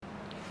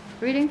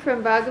Reading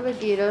from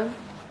Bhagavad-gita,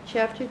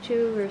 chapter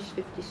 2, verse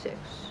 56.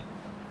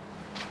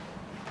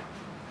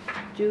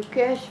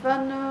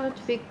 Dukeshvanot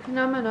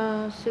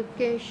viknamana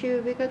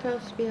sukkeshu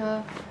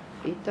vikataspiha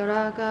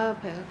vitaraga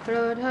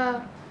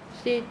bhakrodha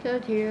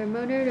sitadhir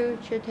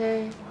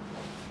muniruchate.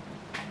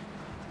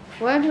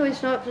 One who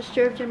is not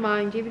disturbed in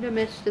mind even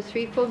amidst the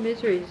threefold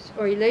miseries,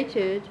 or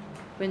elated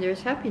when there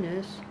is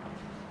happiness,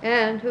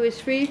 and who is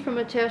free from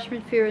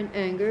attachment, fear, and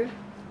anger,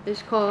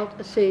 is called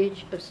a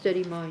sage of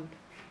steady mind.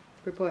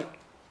 Report.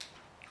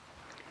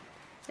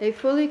 A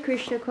fully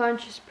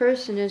Krishna-conscious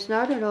person is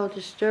not at all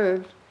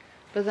disturbed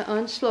by the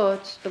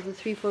onslaughts of the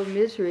threefold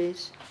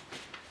miseries,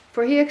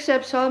 for he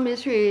accepts all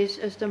miseries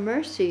as the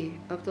mercy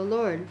of the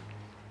Lord,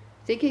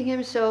 thinking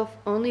himself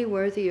only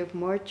worthy of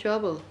more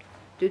trouble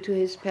due to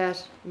his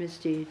past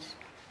misdeeds.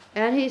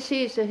 And he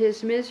sees that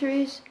his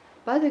miseries,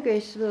 by the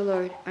grace of the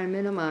Lord, are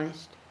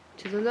minimized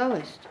to the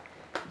lowest.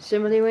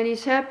 Similarly, when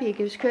he's happy, he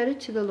gives credit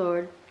to the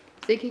Lord,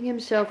 thinking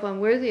himself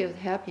unworthy of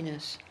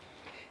happiness.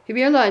 He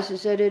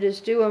realizes that it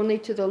is due only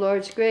to the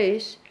Lord's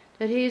grace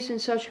that he is in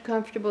such a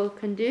comfortable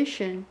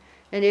condition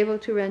and able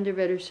to render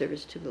better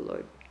service to the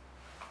Lord.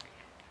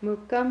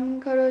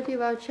 Mukam karoti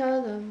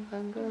vachalam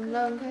bhangam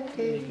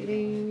langate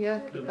girim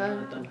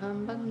yakripantam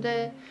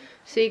hambande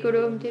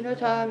sigurum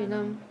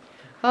dinotavinam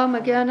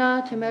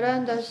amagyana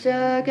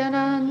timirandasya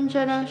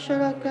gyananjana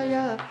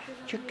sharakaya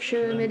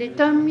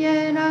chakshumiritam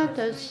yena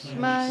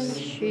tasmai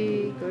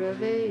shri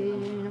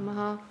gurave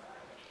namaha.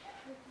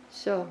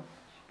 So,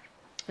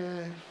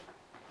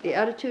 the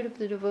attitude of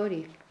the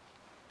devotee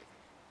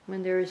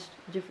when there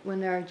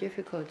are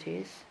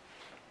difficulties,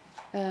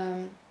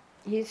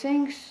 he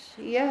thinks,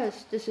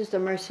 yes, this is the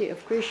mercy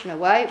of Krishna.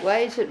 Why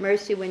is it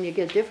mercy when you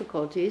get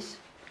difficulties?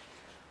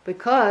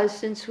 Because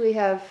since we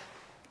have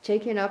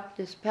taken up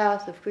this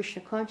path of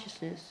Krishna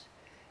consciousness,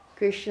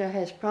 Krishna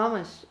has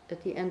promised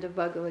at the end of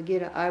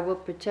Bhagavad-gita, I will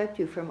protect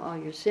you from all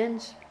your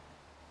sins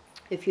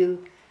if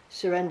you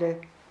surrender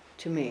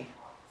to me.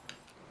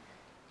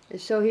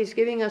 So he's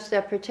giving us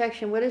that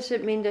protection. What does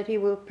it mean that he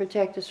will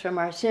protect us from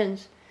our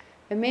sins?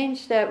 It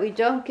means that we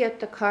don't get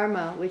the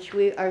karma which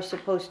we are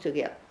supposed to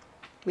get.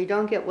 We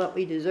don't get what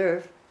we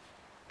deserve.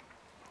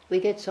 We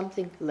get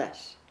something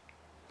less.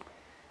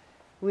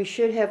 We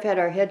should have had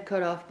our head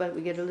cut off, but we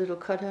get a little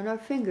cut on our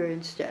finger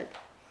instead.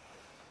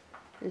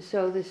 And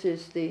so this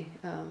is the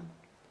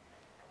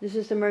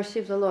mercy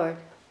of the Lord.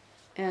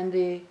 And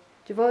the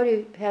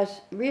devotee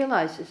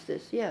realizes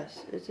this.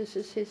 Yes, this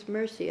is his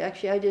mercy.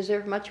 Actually, I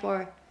deserve much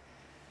more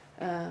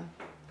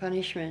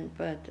punishment,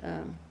 but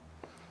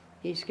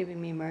he's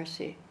giving me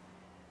mercy.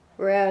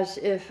 Whereas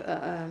if,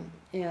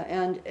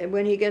 and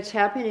when he gets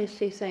happiness,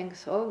 he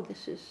thinks, oh,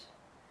 this is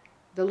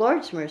the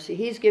Lord's mercy.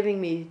 He's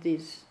giving me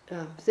these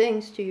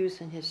things to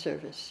use in his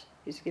service.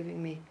 He's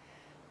giving me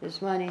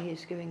this money,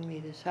 he's giving me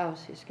this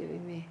house, he's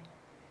giving me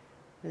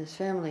this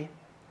family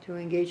to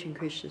engage in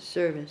Krishna's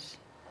service.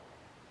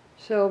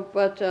 So,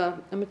 but a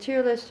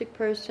materialistic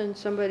person,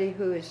 somebody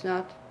who is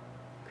not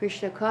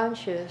Krishna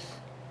conscious,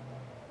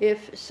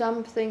 if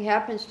something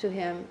happens to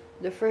him,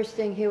 the first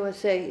thing he will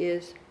say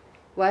is,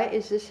 why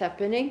is this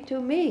happening to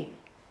me?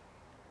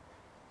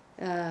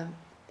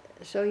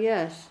 So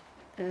yes,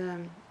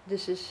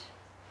 this is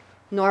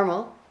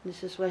normal.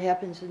 This is what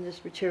happens in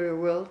this material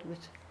world.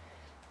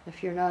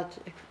 If you're not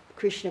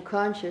Krishna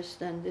conscious,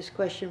 then this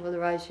question will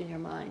arise in your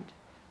mind.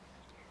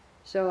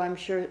 So I'm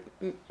sure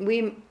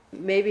we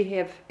maybe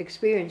have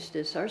experienced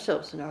this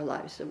ourselves in our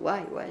lives. So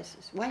why is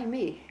this? Why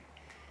me?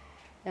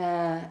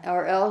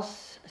 Or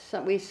else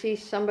we see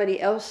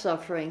somebody else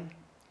suffering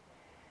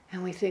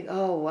and we think,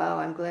 oh wow,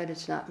 I'm glad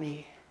it's not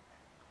me.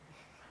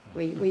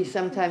 We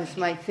sometimes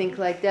might think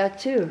like that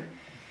too.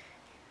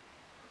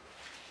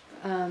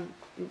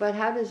 But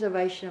how does a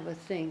Vaishnava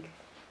think?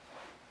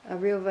 A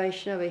real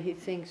Vaishnava, he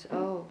thinks,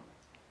 oh,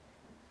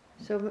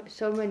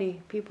 so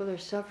many people are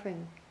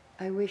suffering.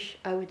 I wish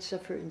I would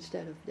suffer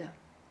instead of them.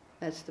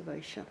 That's the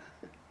Vaishnava.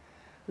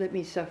 Let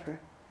me suffer.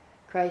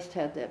 Christ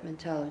had that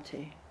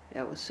mentality.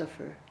 That will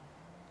suffer.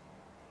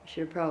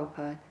 Srila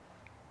Prabhupada.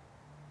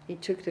 He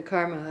took the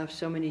karma of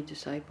so many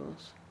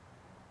disciples.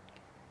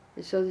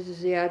 And so this is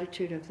the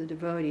attitude of the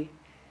devotee.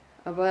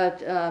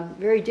 But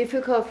very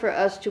difficult for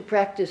us to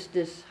practice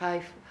this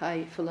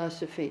high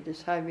philosophy,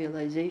 this high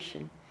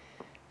realization.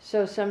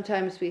 So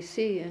sometimes we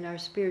see in our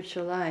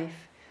spiritual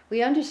life,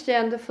 we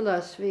understand the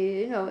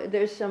philosophy,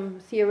 there's some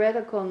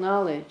theoretical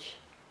knowledge.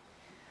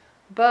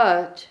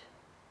 But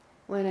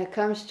when it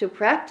comes to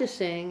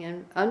practicing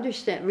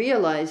and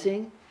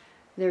realizing,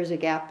 there's a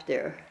gap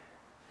there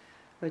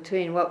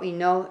between what we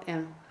know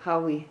and how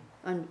we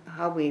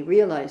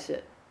realize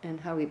it and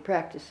how we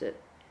practice it.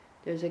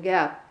 There's a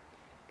gap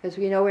because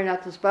we know we're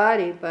not this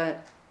body,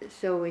 but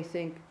so we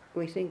think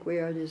we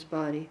are this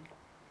body.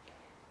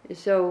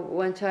 So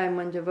one time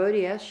when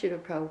devotee asked Srila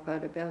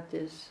Prabhupada about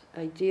this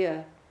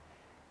idea,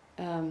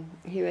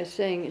 he was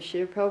saying,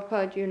 Srila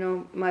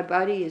Prabhupada, my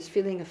body is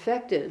feeling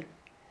affected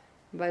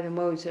by the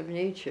modes of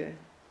nature.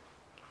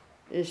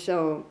 And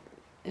so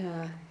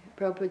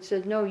Prabhupada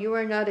said, no, you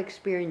are not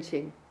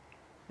experiencing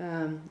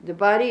The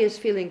body is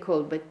feeling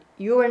cold, but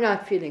you are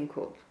not feeling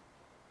cold.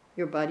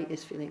 Your body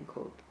is feeling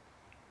cold.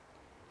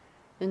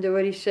 And the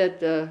devotee said,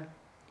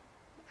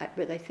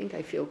 but I think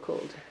I feel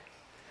cold.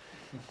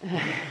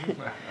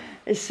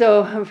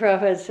 So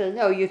Prabhupada said,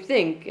 no, you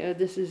think,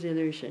 this is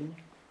illusion.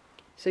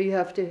 So you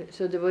have to,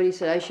 so the devotee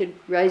said, I should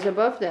rise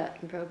above that.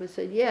 And Prabhupada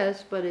said,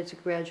 yes, but it's a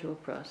gradual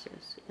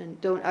process. And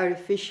don't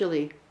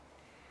artificially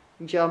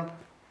jump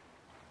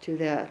to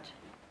that.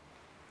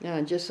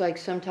 Just like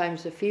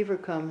sometimes a fever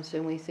comes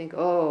and we think,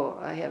 oh,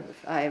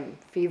 I am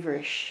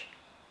feverish.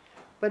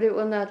 But it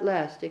will not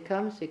last. It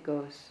comes, it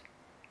goes.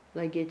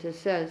 Like Gita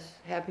says,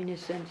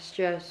 happiness and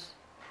distress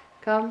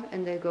come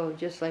and they go,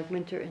 just like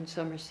winter and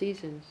summer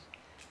seasons.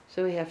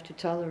 So we have to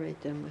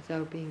tolerate them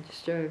without being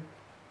disturbed.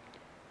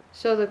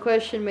 So the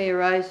question may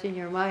arise in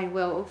your mind,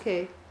 well,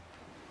 okay,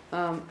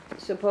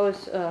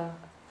 suppose,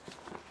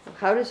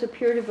 how does a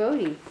pure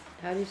devotee,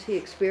 how does he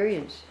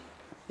experience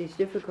these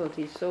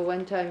difficulties? So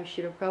one time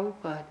Srila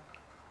Prabhupada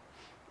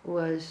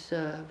was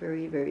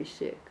very, very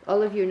sick.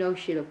 All of you know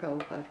Srila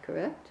Prabhupada,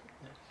 correct?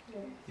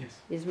 Yes.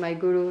 He's my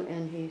guru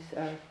and he's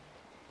our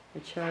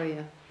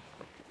acharya.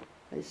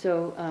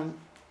 So,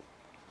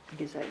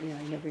 because I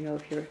never know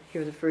if you're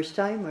here the first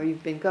time or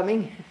you've been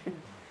coming.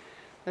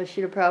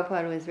 Srila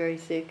Prabhupada was very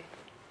sick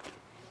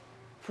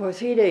for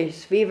 3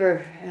 days,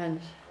 fever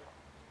and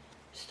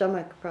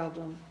stomach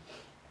problem.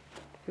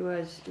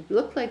 It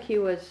looked like he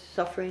was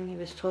suffering, he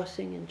was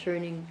tossing and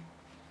turning.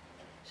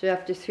 So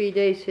after 3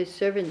 days, his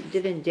servant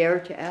didn't dare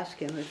to ask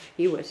him if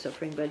he was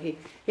suffering, but he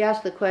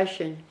asked the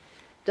question,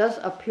 does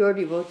a pure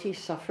devotee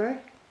suffer?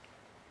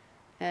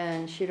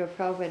 And Srila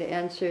Prabhupada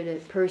answered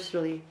it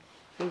personally.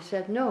 He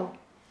said, no,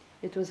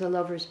 it was a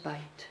lover's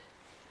bite.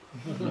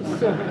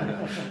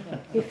 So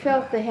he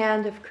felt the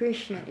hand of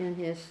Krishna in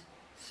his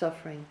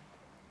suffering.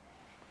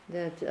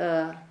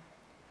 That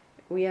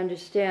we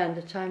understand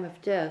the time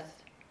of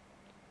death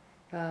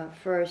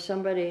for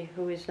somebody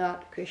who is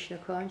not Krishna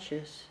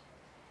conscious.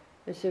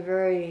 It's a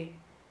very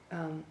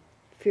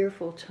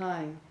fearful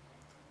time,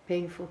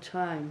 painful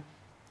time.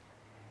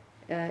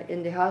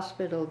 In the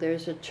hospital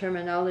there's a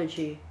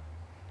terminology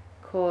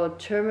called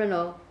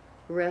terminal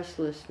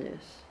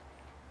restlessness.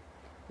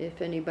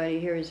 If anybody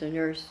here is a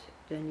nurse,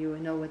 then you will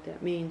know what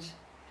that means.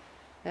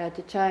 At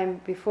the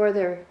time before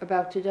they're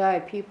about to die,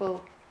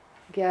 people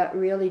get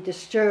really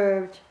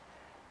disturbed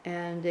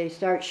and they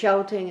start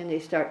shouting and they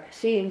start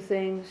seeing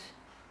things.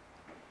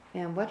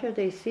 And what are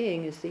they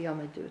seeing is the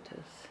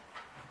Yamadutas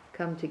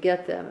come to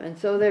get them. And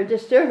so they're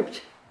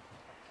disturbed.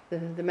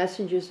 The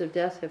messengers of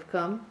death have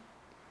come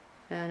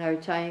and are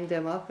tying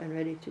them up and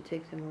ready to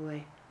take them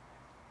away.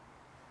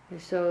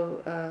 And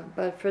so,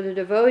 but for the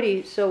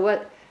devotee, so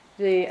what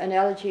the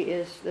analogy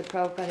is that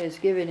Prabhupada has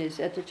given is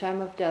at the time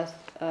of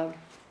death, a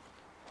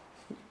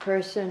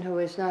person who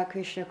is not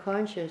Krishna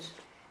conscious,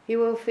 he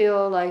will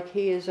feel like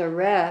he is a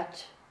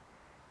rat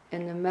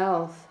in the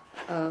mouth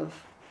of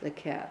the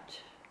cat.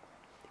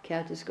 The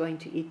cat is going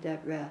to eat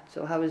that rat.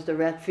 So how is the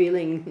rat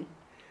feeling?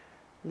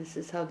 This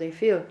is how they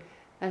feel.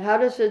 And how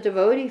does a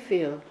devotee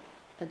feel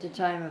at the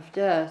time of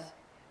death?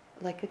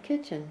 Like a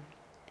kitten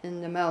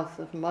in the mouth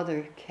of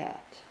mother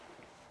cat.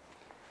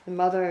 The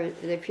mother,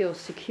 they feel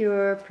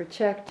secure,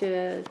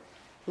 protected,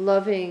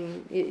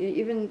 loving.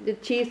 Even the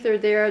teeth are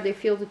there, they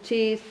feel the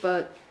teeth,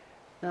 but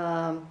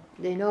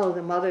they know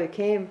the mother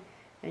came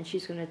and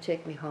she's going to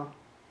take me home.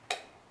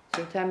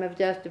 So time of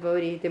death,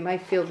 devotee, they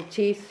might feel the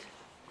teeth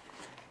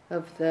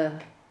of the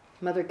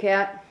mother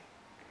cat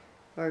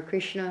or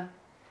Krishna,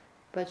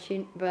 but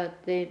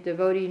the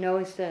devotee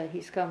knows that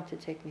he's come to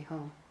take me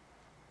home.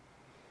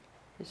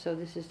 And so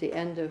this is the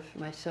end of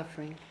my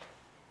suffering.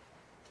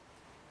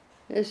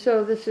 And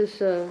so this is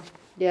the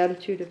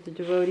attitude of the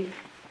devotee.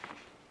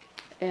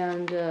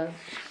 And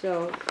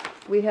so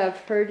we have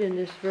heard in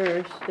this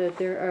verse that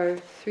there are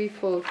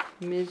threefold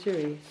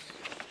miseries.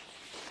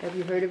 Have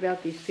you heard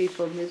about these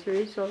threefold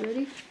miseries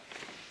already?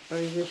 Or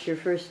is this your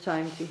first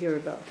time to hear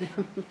about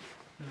them?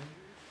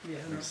 We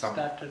haven't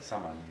started.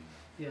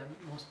 Yeah,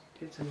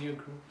 it's a new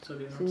group, so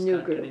we have not new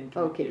started group. into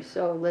Okay, it.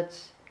 so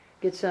let's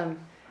get some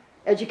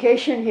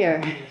education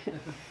here.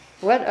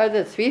 What are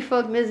the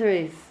threefold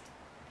miseries?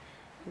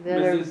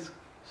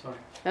 Sorry.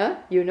 Huh?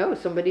 You know,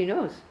 somebody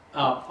knows.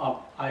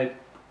 I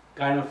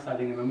kind of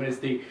starting remember is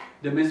the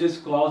miseries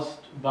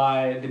caused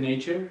by the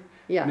nature.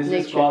 Yeah,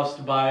 miseries nature.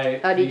 caused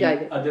by Adi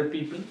the other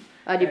people.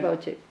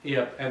 Adibhautik.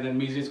 Yeah, and then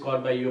miseries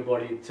caused by your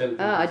body itself.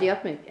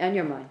 Adhyatmic and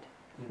your mind.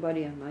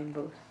 Body and mind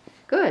both.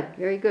 Good,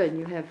 very good.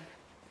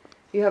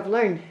 You have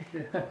learned.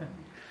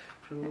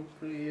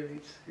 Probably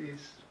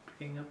he's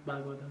picking up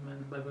Bhagavatam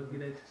and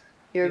Bhagavad-gita.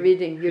 You're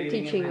reading, you're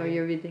teaching or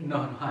you're reading?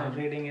 No, I'm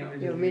reading every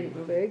day. You're reading.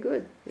 Oh, very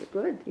good.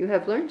 Good. You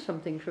have learned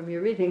something from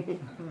your reading.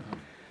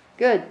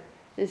 Good.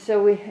 And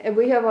so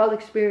we have all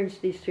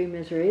experienced these three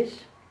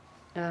miseries.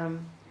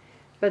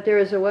 But there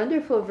is a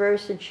wonderful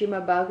verse in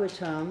Srimad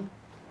Bhagavatam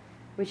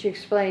which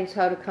explains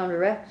how to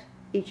counteract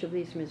each of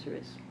these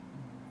miseries.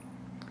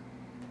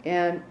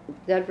 And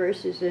that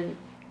verse is in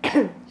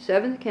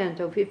 7th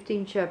canto,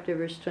 15th chapter,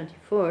 verse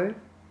 24.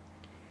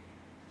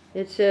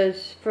 It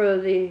says, for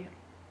the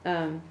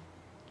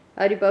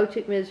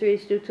adibautic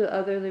miseries due to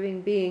other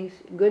living beings,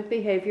 good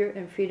behavior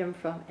and freedom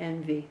from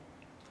envy.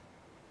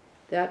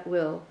 That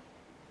will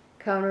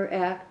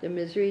counteract the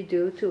misery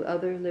due to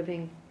other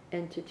living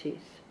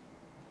entities.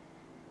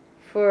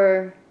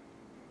 For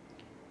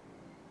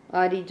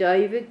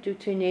Adidaivik, due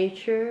to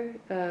nature,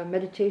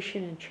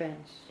 meditation and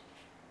trance.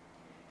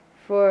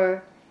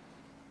 For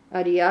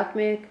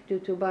Adhyatmic, due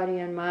to body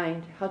and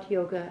mind, Hatha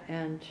Yoga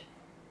and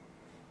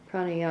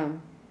Pranayama.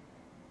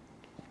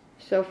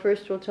 So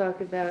first we'll talk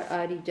about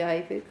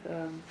Adidaivik,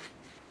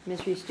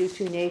 miseries due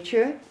to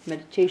nature,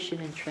 meditation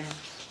and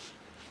trance.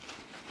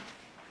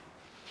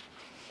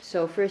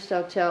 So first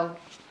I'll tell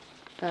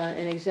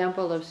an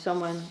example of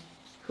someone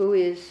who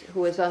is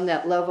on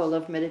that level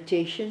of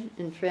meditation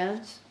and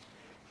trance,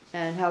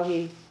 and how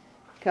he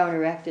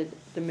counteracted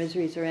the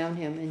miseries around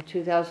him. In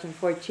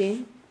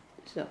 2013,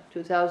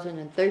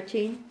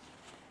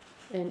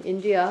 in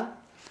India,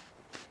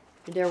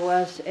 there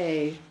was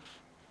a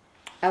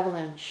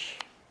avalanche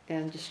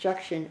and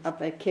destruction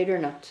up at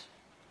Kedarnath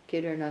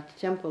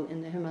temple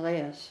in the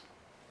Himalayas.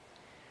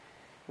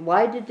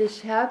 Why did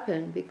this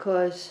happen?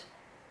 Because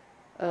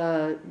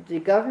the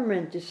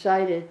government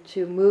decided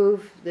to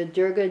move the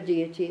Durga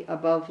deity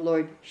above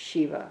Lord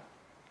Shiva.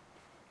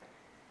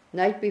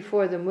 Night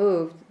before the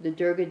move, the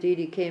Durga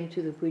deity came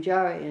to the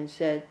pujari and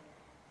said,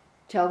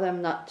 "Tell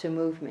them not to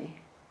move me."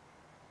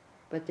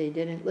 But they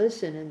didn't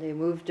listen, and they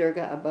moved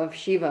Durga above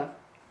Shiva.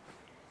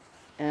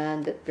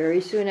 And very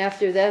soon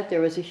after that,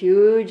 there was a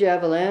huge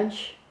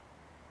avalanche,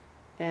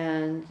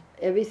 and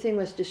everything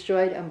was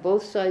destroyed on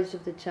both sides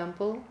of the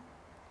temple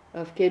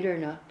of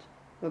Kedarnath.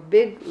 A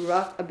big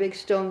rock, a big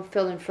stone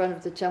fell in front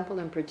of the temple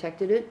and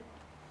protected it,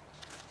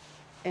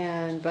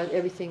 but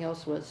everything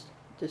else was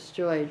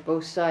destroyed,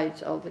 both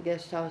sides, all the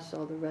guest house,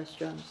 all the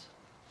restaurants.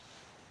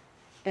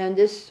 And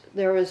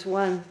there was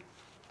one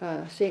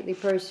saintly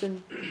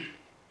person.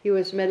 He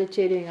was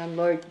meditating on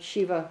Lord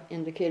Shiva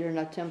in the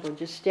Kedarnath temple,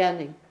 just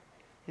standing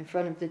in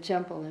front of the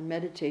temple and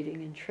meditating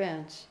in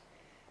trance.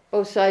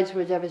 Both sides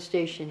were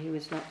devastation. He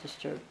was not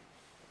disturbed.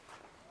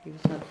 He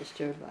was not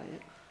disturbed by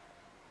it.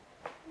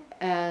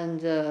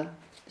 And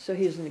so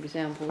he's an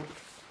example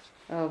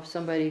of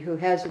somebody who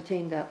has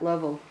attained that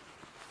level,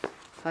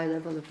 high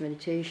level of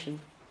meditation,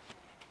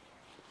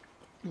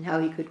 and how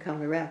he could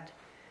counteract.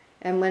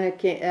 And when it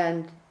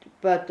came,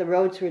 but the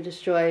roads were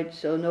destroyed,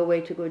 so no way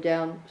to go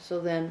down.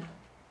 So then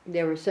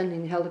they were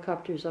sending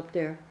helicopters up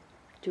there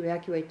to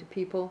evacuate the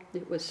people.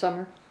 It was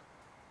summer.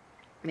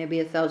 Maybe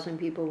 1,000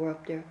 people were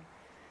up there.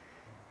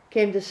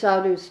 Came the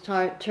sadhu's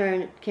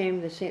turn. Came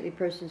the saintly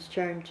person's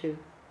turn to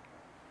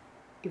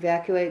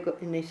evacuate,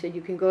 and they said,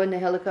 "You can go in the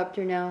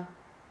helicopter now."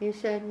 He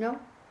said, "No,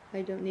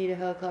 I don't need a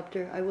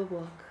helicopter. I will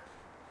walk."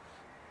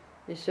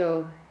 And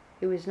so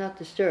he was not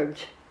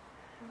disturbed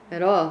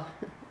at all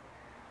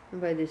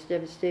by this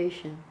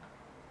devastation.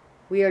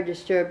 We are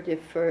disturbed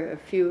if for a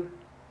few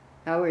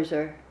hours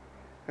our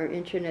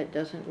internet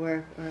doesn't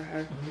work,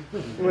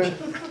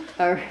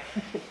 or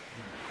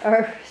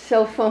our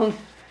cell phone,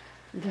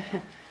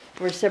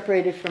 we're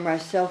separated from our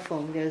cell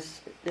phone.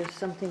 There's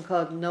something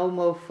called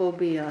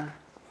nomophobia,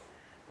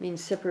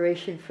 means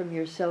separation from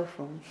your cell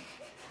phone.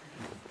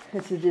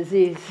 It's a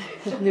disease,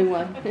 a new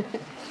one.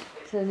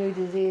 It's a new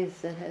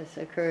disease that has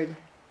occurred.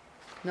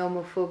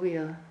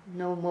 Nomophobia,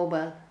 no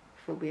mobile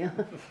phobia.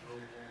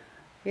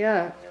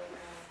 Yeah.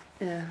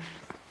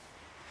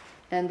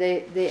 And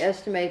they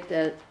estimate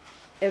that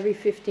every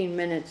 15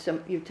 minutes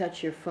you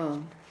touch your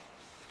phone.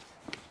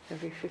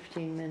 Every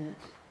 15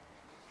 minutes.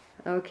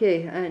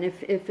 Okay, and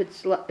if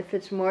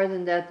it's more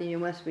than that, then you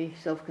must be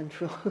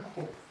self-controlled.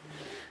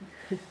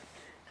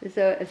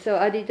 So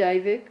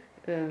Adidaivik.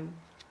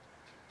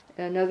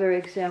 Another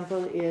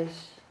example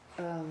is,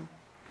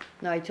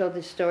 now I told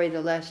this story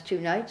the last 2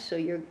 nights, so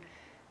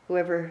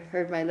whoever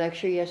heard my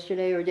lecture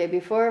yesterday or day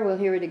before will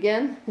hear it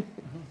again,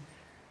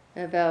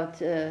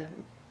 about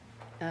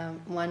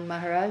one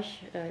Maharaj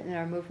in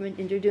our movement,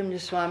 Indradumna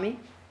Swami,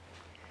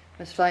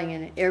 was flying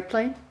in an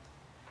airplane,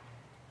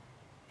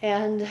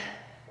 and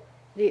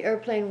the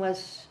airplane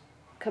was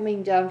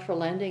coming down for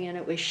landing, and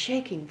it was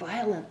shaking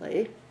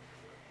violently.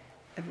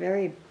 A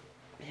very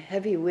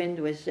heavy wind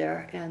was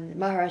there, and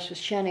Maharaj was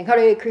chanting,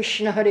 "Hare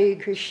Krishna, Hare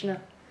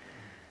Krishna."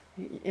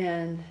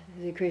 And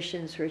the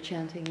Christians were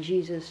chanting,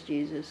 "Jesus,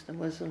 Jesus." The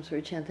Muslims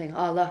were chanting,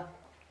 "Allah."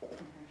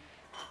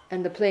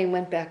 And the plane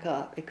went back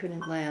up. It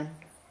couldn't land.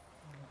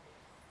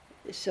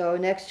 So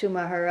next to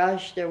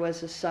Maharaj, there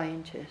was a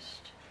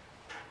scientist.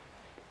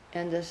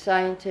 And the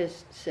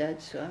scientist said,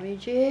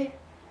 "Swamiji,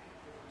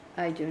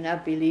 I do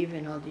not believe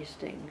in all these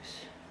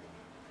things."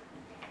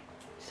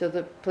 So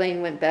the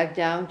plane went back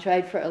down,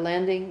 tried for a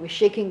landing, was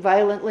shaking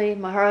violently.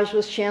 Maharaj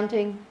was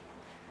chanting.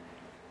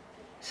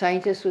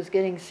 Scientist was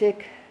getting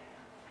sick.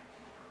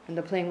 And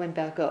the plane went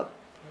back up.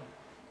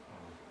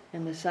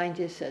 And the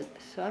scientist said,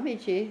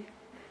 "Swamiji,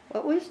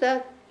 what was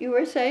that you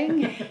were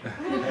saying?"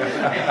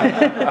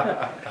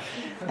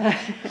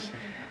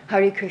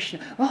 Hare Krishna.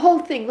 The whole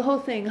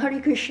thing,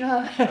 Hare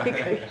Krishna, Hare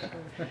Krishna.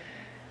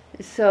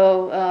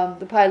 So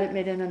the pilot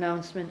made an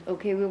announcement,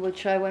 okay, we will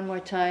try one more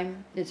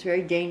time. It's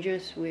very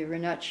dangerous. We're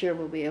not sure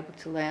we'll be able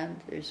to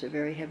land. There's a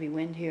very heavy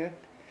wind here.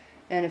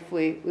 And if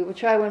we will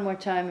try one more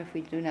time. If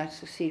we do not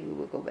succeed, we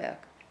will go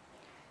back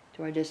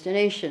to our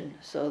destination.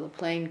 So the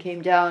plane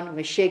came down, it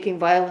was shaking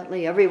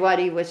violently.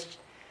 Everybody was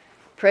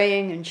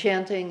praying and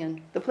chanting,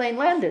 and the plane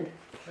landed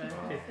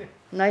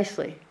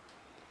nicely.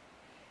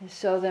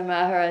 So the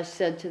Maharaj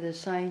said to the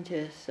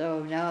scientist,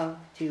 so now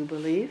do you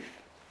believe?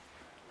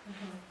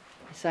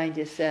 The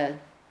scientist said,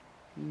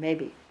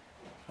 maybe.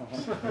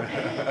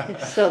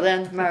 So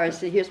then Maharaj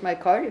said, here's my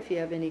card. If you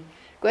have any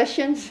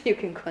questions, you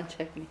can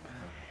contact me.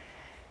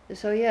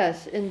 So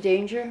yes, in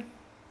danger,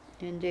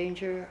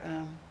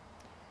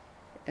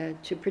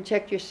 to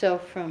protect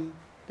yourself from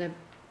the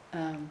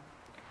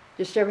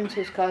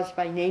disturbances caused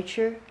by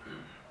nature,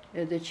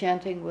 the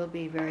chanting will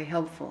be very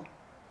helpful.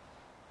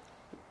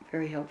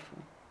 Very helpful.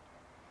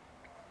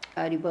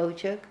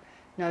 Adibojak.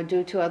 Now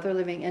do to other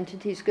living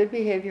entities good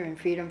behavior and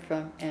freedom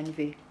from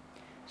envy.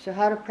 So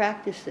how to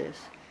practice this?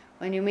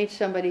 When you meet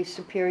somebody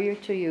superior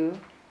to you,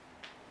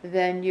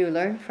 then you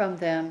learn from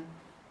them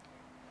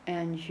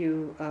and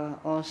you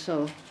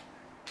also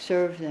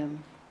serve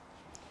them.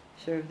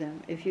 Serve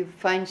them. If you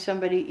find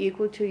somebody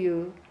equal to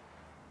you,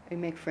 you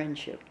make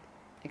friendship,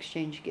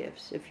 exchange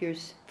gifts. If you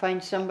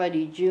find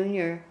somebody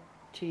junior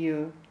to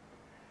you,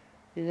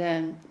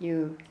 then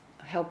you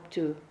help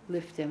to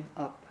lift them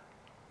up.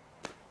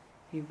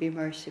 You be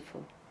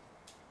merciful.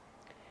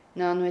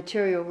 Now in the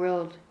material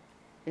world,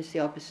 it's the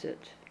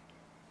opposite.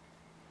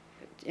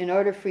 In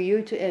order for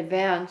you to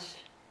advance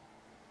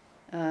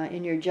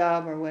in your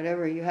job or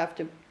whatever, you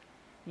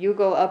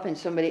go up and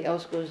somebody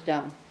else goes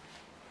down.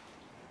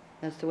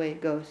 That's the way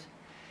it goes.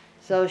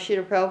 So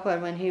Srila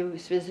Prabhupada, when he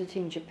was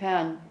visiting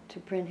Japan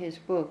to print his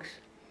books,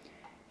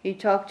 he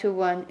talked to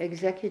one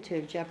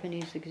executive,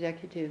 Japanese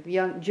executive,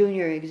 young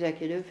junior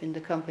executive in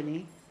the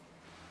company,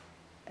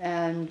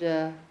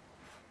 and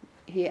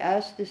he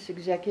asked this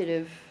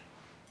executive,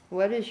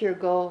 what is your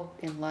goal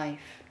in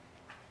life?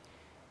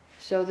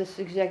 So this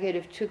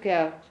executive took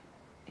out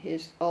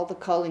all the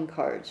calling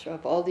cards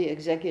of all the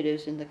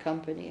executives in the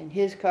company, and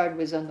his card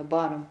was on the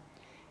bottom.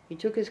 He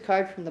took his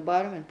card from the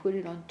bottom and put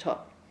it on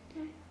top.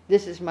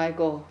 This is my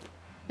goal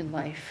in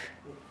life,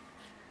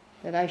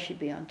 that I should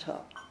be on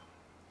top.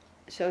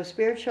 So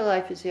spiritual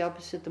life is the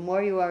opposite. The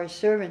more you are a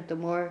servant, the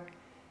more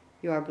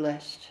you are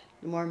blessed,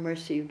 the more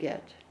mercy you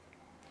get.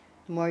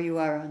 The more you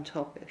are on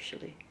top,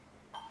 actually.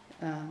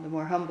 The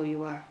more humble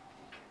you are.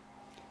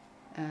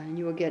 And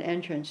you will get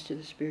entrance to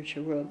the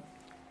spiritual world.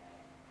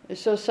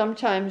 So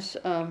sometimes,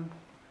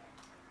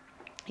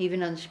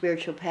 even on the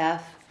spiritual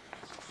path,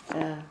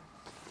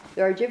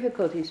 there are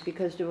difficulties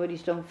because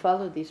devotees don't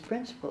follow these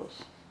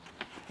principles.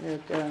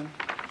 That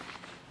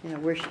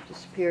worship the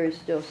superiors.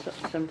 Still,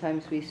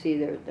 sometimes we see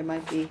there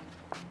might be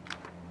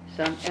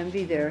some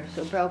envy there.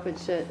 So Prabhupada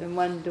said, and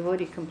one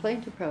devotee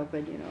complained to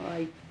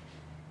Prabhupada,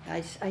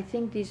 I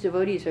think these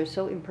devotees are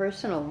so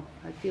impersonal.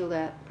 I feel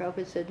that.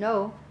 Prabhupada said,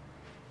 no.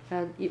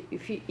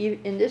 If you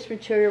in this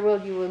material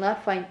world, you will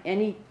not find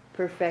any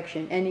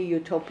perfection, any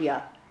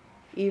utopia,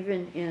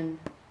 even in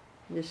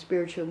the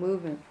spiritual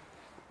movement.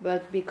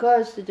 But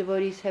because the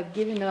devotees have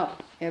given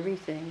up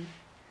everything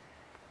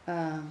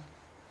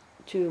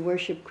to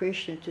worship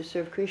Krishna, to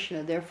serve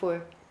Krishna,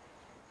 therefore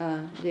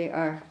they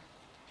are,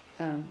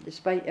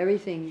 despite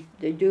everything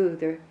they do,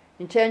 their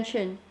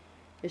intention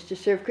is to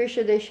serve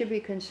Krishna, they should be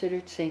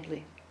considered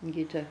saintly. And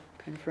Gita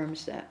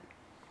confirms that.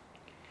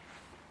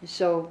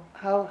 So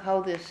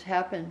how this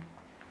happened,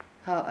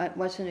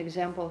 what's an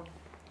example?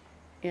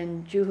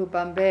 In Juhu,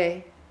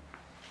 Bombay,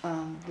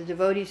 the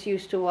devotees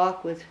used to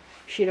walk with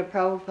Srila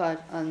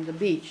Prabhupada on the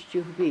beach,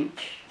 Juhu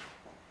Beach.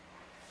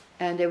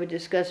 And they would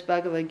discuss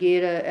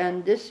Bhagavad-gita,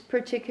 and this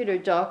particular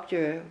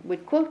doctor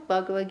would quote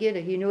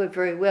Bhagavad-gita. He knew it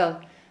very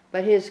well,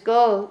 but his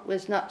goal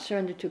was not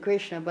surrender to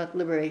Krishna, but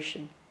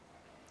liberation.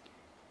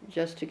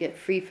 Just to get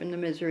free from the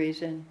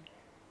miseries and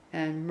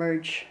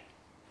merge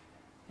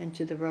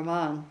into the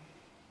Brahman.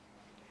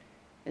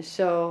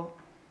 So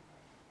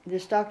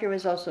this doctor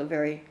was also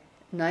very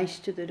nice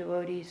to the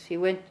devotees. He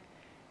went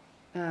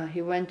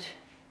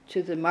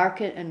to the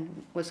market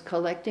and was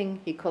collecting.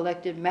 He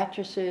collected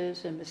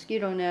mattresses and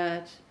mosquito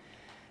nets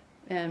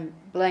and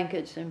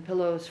blankets and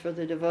pillows for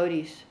the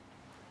devotees,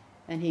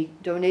 and he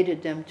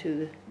donated them to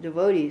the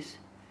devotees.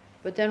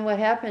 But then what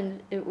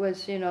happened, it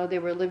was, they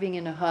were living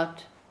in a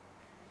hut.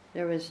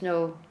 There was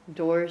no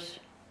doors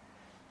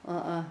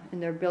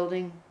in their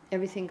building.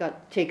 Everything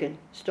got taken,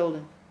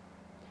 stolen.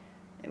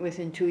 And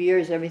within 2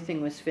 years,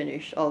 everything was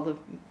finished, all the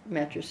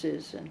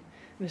mattresses and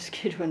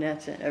mosquito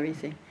nets and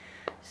everything.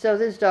 So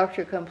this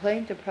doctor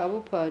complained to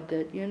Prabhupada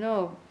that,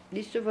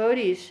 these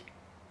devotees,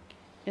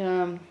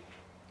 they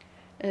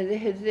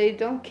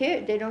don't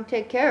care, they don't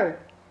take care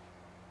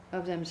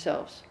of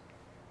themselves.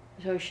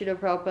 So Srila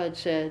Prabhupada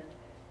said,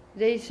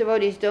 these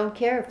devotees don't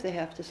care if they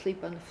have to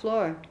sleep on the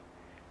floor.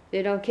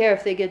 They don't care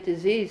if they get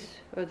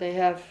disease or they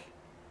have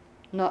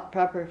not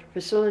proper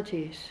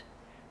facilities.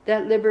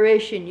 That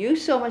liberation you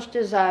so much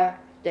desire,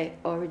 they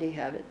already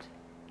have it.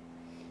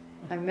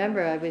 I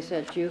remember I was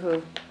at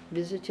Juhu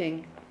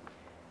visiting,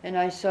 and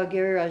I saw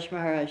Giriraj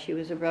Maharaj, he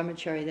was a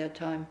brahmachari that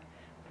time,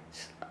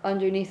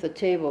 underneath a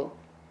table,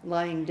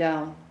 lying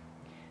down.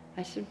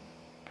 I said,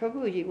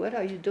 Prabhuji, what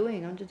are you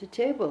doing under the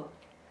table?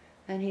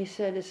 And he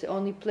said, it's the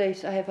only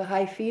place, I have a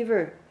high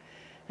fever,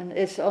 and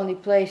it's the only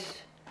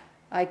place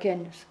I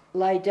can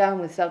lie down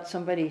without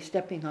somebody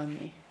stepping on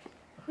me.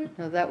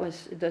 No, that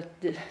was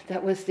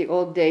the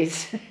old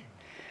days.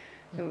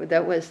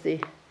 That was the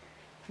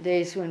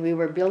days when we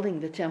were building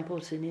the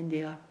temples in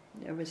India.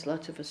 There was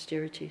lots of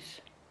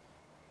austerities.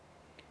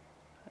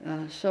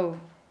 So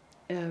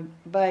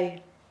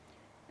by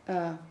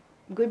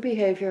good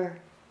behavior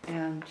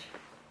and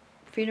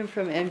freedom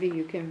from envy,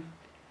 you can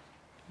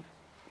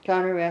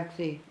counteract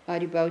the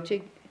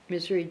adibhautic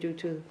misery due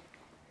to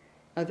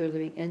other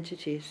living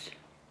entities.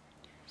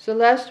 So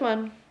last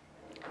one,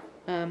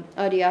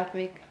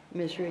 adhyatmic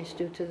miseries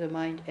due to the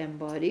mind and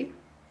body.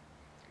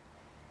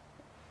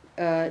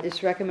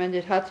 It's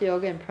recommended Hatha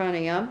Yoga and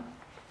Pranayama,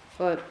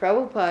 but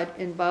Prabhupada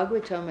in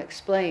Bhagavatam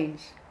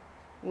explains,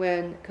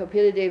 when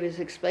Kapila Deva is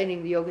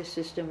explaining the yoga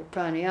system of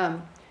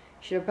Pranayama,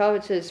 Srila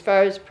Prabhupada says, as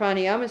far as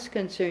Pranayama is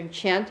concerned,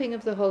 chanting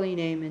of the holy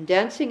name and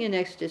dancing in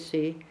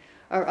ecstasy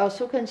are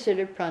also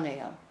considered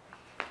Pranayama.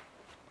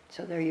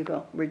 So there you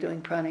go, we're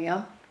doing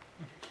Pranayama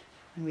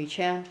when we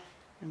chant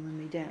and when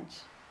we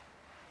dance.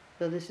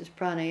 So this is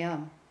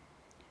Pranayama.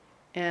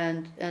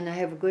 And I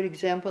have a good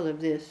example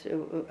of this.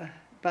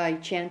 By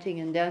chanting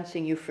and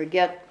dancing, you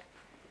forget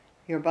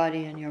your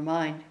body and your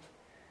mind.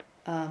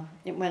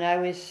 When I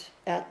was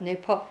at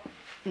Nepal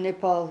a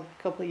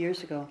couple of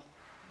years ago,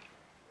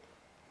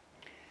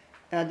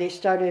 they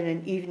started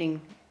an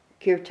evening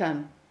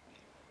kirtan,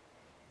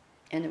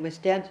 and it was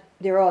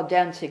they're all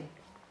dancing.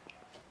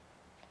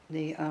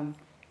 The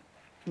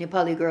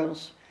Nepali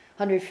girls,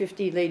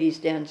 150 ladies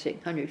dancing,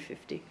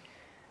 150,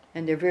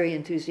 and they're very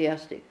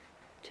enthusiastic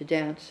to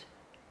dance.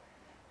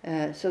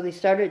 So they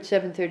started at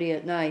 7:30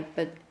 at night,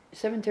 but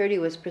 7:30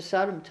 was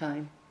prasadam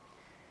time,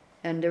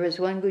 and there was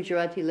one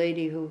Gujarati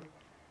lady who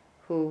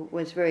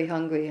was very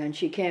hungry, and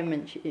she came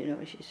and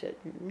she said,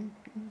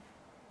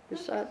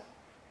 "Prasad,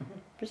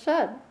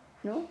 prasad."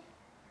 No,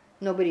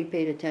 nobody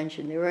paid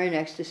attention. They were in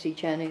ecstasy,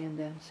 chanting and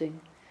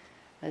dancing.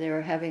 They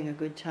were having a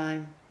good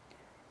time.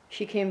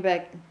 She came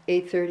back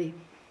 8:30.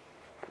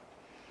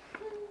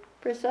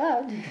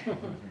 Prasad,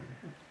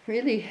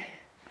 really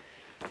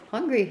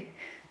hungry.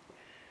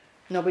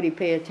 Nobody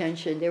paid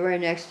attention. They were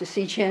in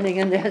ecstasy, chanting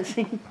and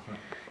dancing.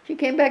 She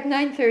came back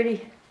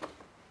 9:30,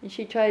 and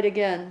she tried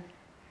again.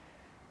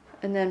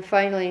 And then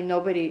finally,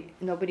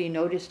 nobody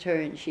noticed her,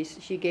 and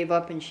she gave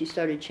up, and she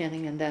started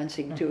chanting and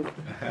dancing too.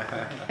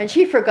 And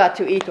she forgot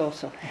to eat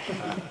also.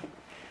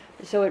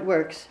 So it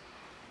works.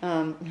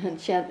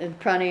 Chant and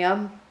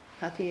pranayama,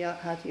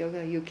 hatha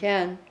yoga, you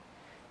can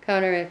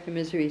counteract the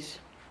miseries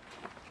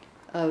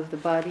of the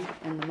body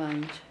and the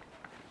mind.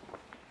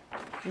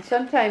 And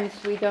sometimes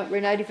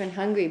we're not even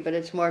hungry, but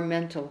it's more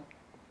mental.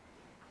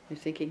 You're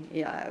thinking,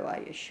 I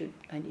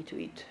need to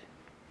eat.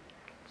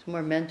 It's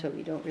more mental,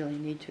 you don't really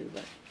need to,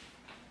 but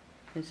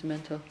it's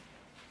mental.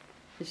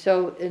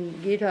 So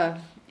in Gita,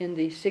 in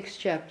the 6th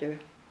chapter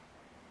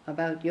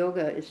about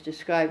yoga, it's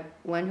described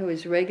one who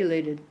is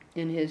regulated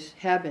in his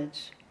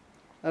habits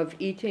of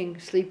eating,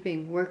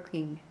 sleeping,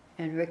 working,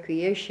 and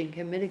recreation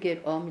can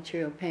mitigate all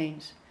material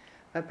pains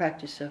by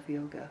practice of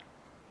yoga.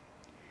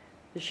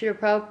 The Srila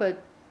Prabhupada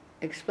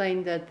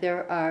explained that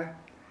there are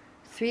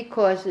 3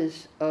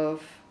 causes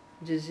of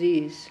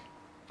disease.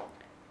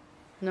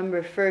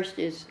 Number first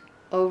is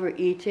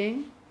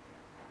overeating.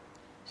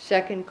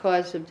 Second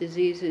cause of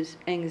disease is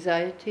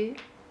anxiety,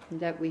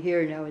 that we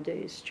hear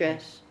nowadays,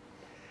 stress.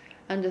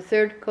 And the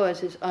third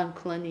cause is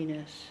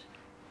uncleanliness.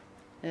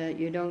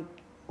 You don't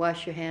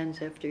wash your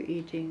hands after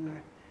eating,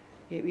 or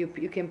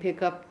you can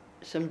pick up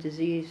some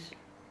disease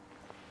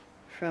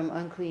from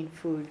unclean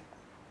food.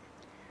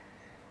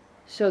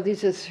 So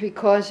these are 3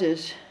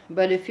 causes,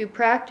 but if you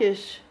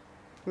practice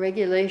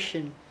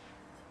regulation,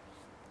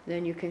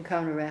 then you can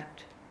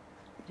counteract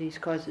these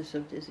causes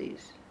of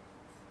disease.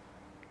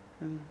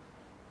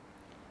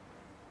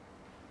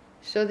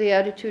 So the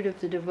attitude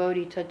of the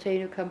devotee,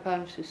 tatenu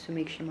kampam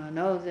susamikshama,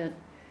 know that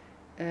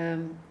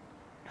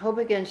hope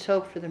against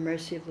hope for the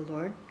mercy of the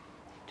Lord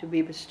to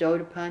be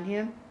bestowed upon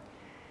him,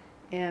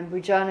 and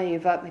bhujana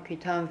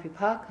yavatmakritam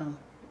vipakam,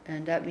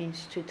 and that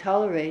means to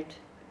tolerate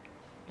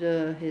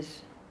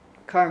his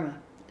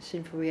karma,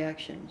 sinful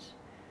reactions.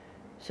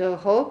 So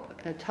hope,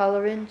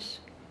 tolerance,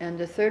 and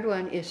the third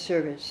one is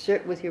service.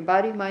 With your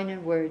body, mind,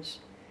 and words,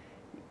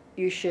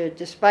 you should,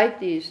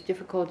 despite these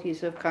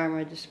difficulties of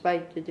karma,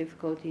 despite the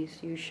difficulties,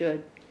 you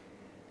should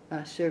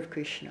serve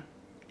Krishna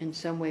in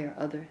some way or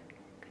other.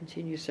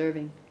 Continue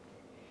serving.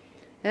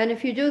 And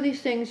if you do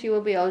these things, you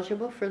will be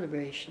eligible for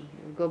liberation.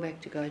 You will go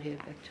back to Godhead,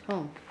 back to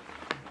home.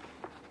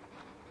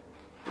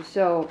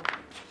 So,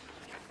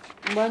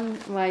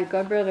 my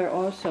godbrother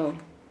also,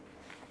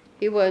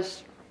 he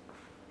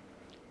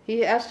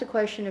asked a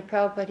question of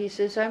Prabhupada. He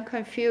says, I'm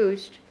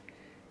confused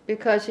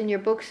Because in your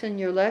books and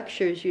your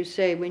lectures you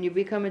say when you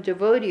become a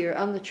devotee you're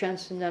on the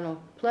transcendental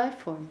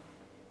platform.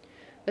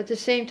 At the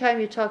same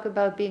time you talk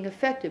about being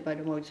affected by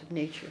the modes of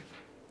nature.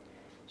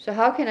 So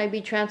how can I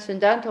be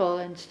transcendental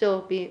and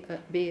still be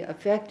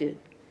affected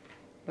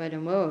by the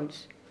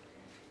modes?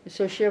 And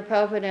so Srila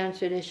Prabhupada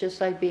answered, it's just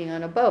like being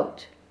on a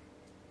boat.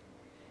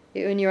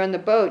 When you're on the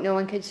boat, no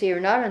one can see you're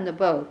not on the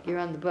boat, you're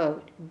on the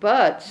boat.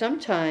 But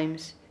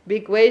sometimes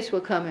big waves will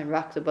come and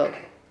rock the boat.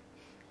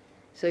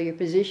 So your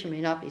position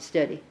may not be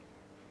steady.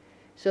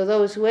 So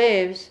those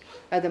waves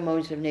are the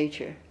modes of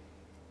nature,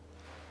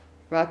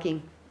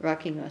 rocking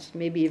us,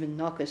 maybe even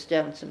knock us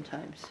down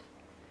sometimes.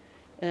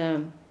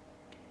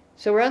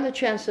 So we're on the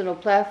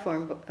transcendental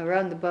platform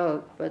around the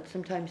boat, but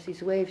sometimes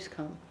these waves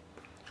come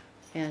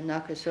and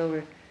knock us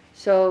over.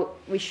 So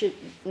we should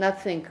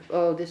not think,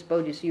 oh, this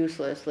boat is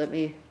useless, let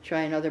me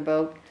try another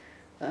boat.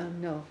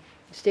 No,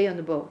 stay on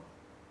the boat.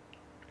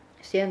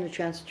 Stay on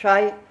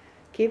the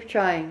keep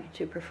trying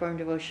to perform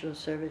devotional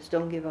service,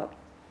 don't give up.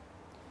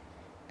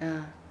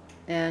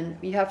 And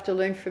you have to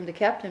learn from the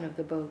captain of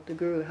the boat, the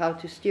guru, how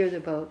to steer the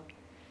boat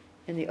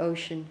in the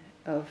ocean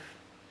of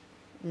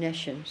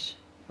nescience,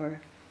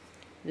 or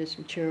this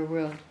material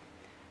world.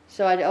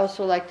 So I'd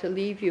also like to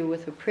leave you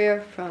with a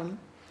prayer from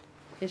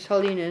His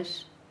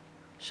Holiness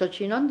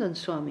Sachinandan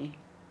Swami.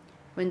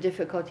 When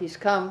difficulties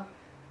come,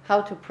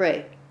 how to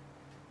pray.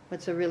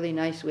 What's a really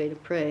nice way to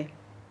pray?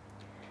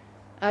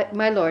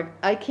 My Lord,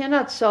 I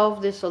cannot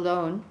solve this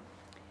alone.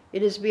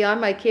 It is beyond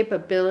my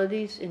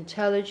capabilities,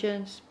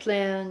 intelligence,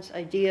 plans,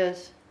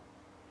 ideas.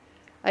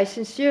 I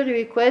sincerely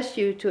request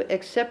you to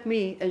accept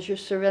me as your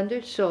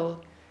surrendered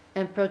soul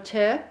and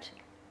protect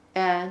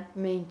and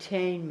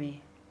maintain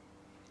me.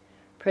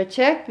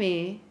 Protect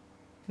me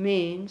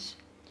means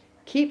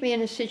keep me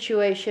in a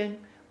situation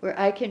where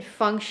I can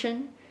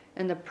function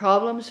and the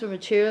problems of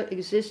material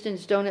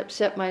existence don't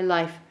upset my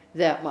life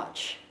that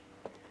much.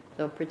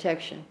 So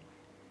protection.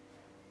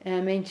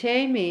 And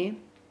maintain me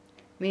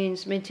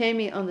means maintain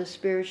me on the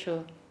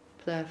spiritual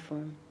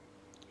platform.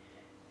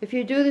 If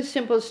you do this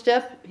simple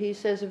step, he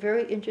says a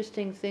very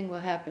interesting thing will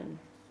happen.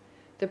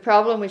 The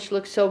problem which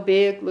looks so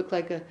big, look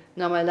like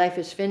now my life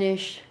is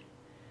finished,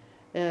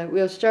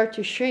 will start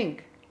to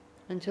shrink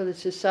until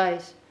it's the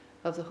size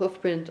of the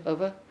hoofprint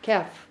of a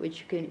calf,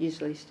 which you can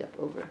easily step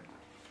over.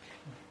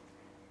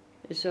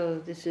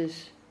 So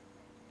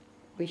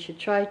we should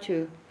try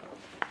to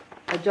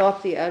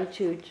adopt the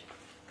attitude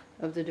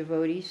of the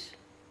devotees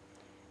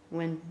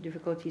when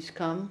difficulties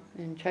come,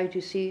 and try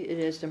to see it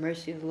as the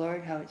mercy of the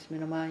Lord, how it's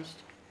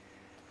minimized.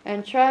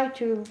 And try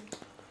to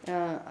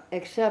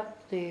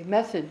accept the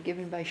method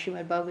given by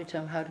Srimad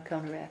Bhagavatam, how to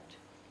counteract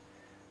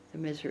the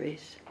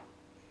miseries.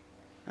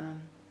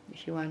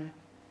 If you want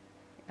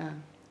to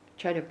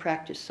try to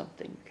practice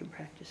something, you can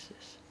practice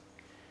this.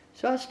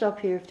 So I'll stop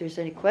here. If there's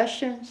any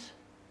questions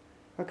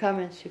or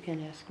comments, you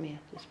can ask me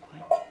at this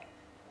point.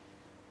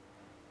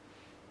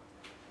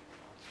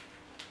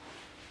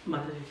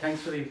 Mataji,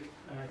 thanks for the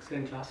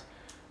excellent class.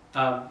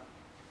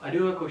 I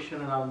do have a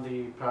question around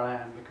the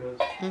pranayama because,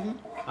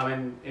 I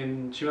mean,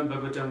 in Srimad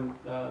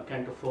Bhagavatam,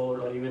 Canto 4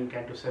 or even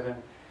Canto 7,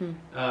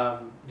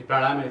 the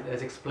pranayama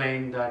has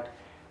explained that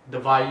the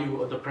vayu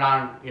or the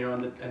pran,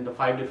 and the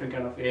 5 different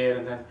kind of air,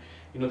 and then,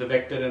 the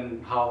vector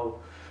and how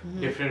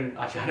different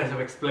acharyas have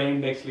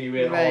explained actually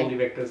where all the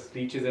vectors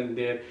reaches, and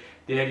there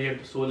you have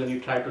the soul and you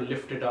try to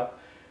lift it up.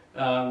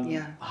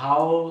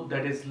 How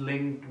that is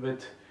linked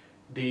with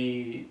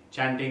the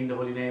chanting the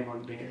holy name or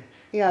the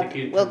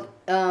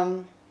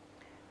kirtan?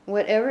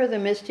 Whatever the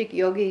mystic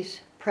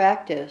yogis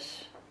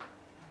practice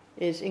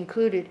is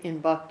included in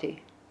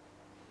bhakti.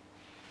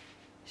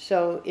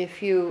 So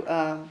if you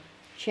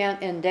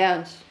chant and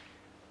dance,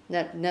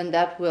 then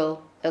that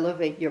will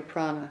elevate your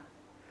prana.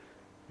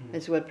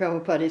 Is what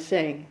Prabhupada is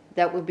saying.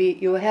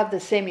 You will have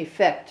the same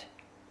effect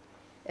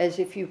as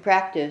if you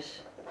practice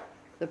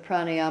the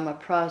pranayama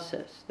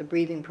process, the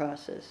breathing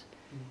process.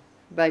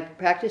 By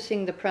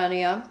practicing the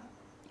pranayama,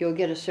 you'll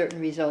get a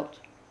certain result.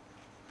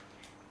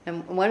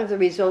 And one of the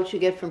results you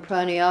get from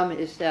pranayama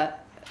is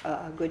that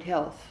good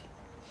health.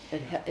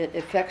 It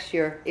affects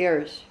your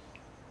airs.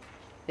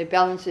 It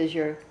balances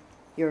your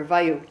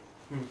vayu,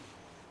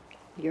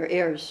 your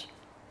airs.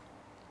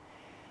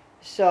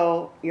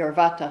 So your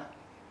vata,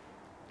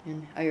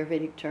 in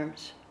Ayurvedic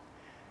terms.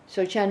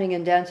 So chanting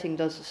and dancing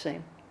does the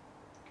same.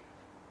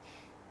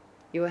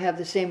 You will have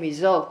the same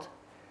result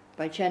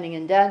by chanting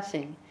and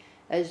dancing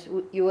as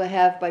you will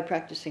have by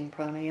practicing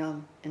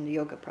pranayama in the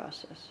yoga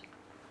process.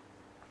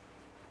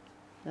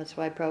 That's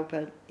why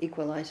Prabhupada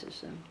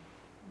equalizes them.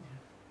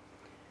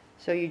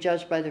 So you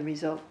judge by the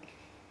result.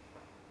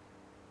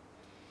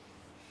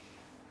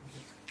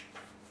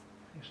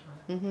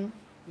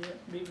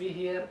 We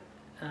hear,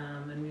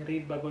 when we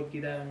read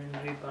Bhagavad-gita, when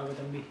we read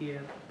Bhagavatam, we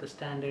hear the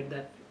standard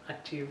that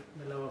achieve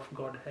the love of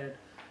Godhead,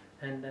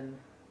 and then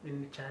when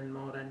we chant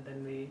more and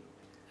then we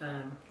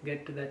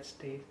get to that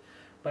stage.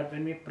 But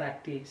when we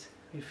practice,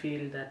 we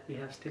feel that we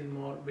have still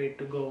more way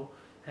to go,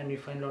 and we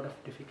find a lot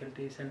of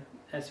difficulties, and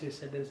as you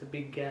said, there's a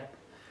big gap,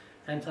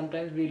 and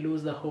sometimes we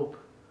lose the hope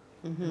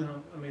You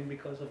know, I mean,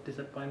 because of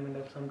disappointment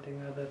or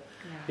something or other,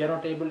 Yeah. we are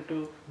not able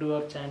to do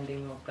our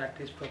chanting or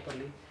practice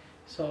properly.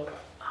 So,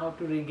 how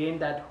to regain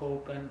that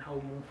hope and how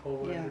move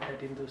forward Yeah. with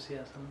that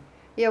enthusiasm?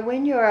 Yeah,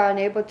 when you are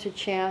unable to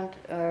chant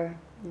or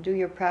do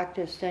your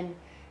practice, then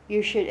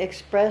you should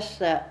express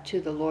that to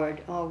the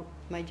Lord. Oh,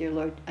 my dear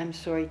Lord, I'm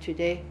sorry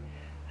today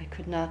I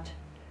could not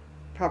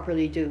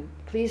properly do.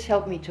 Please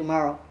help me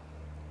tomorrow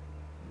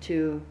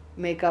to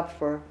make up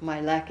for my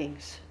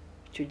lackings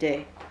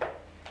today.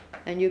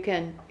 And you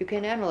can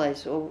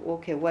analyze. Oh,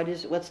 okay,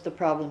 what's the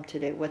problem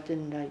today? What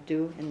didn't I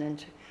do? And then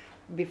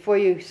before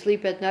you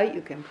sleep at night,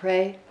 you can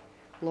pray,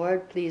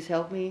 Lord, please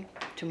help me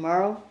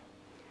tomorrow.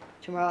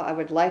 Tomorrow I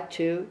would like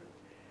to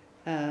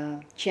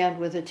chant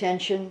with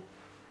attention,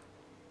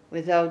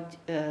 without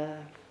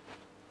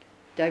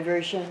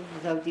diversion,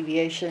 without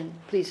deviation.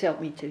 Please help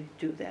me to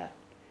do that.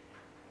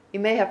 You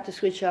may have to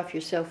switch off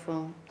your cell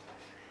phone.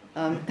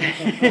 I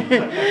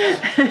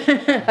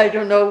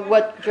don't know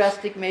what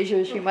drastic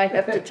measures you might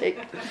have to take,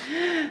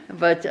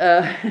 but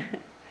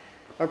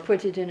or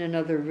put it in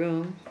another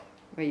room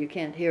where you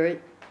can't hear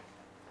it.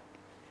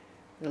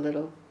 The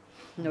little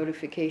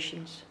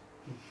notifications,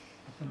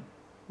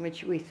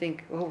 which we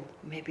think, oh,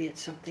 maybe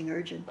it's something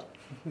urgent,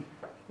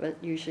 but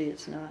usually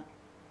it's not.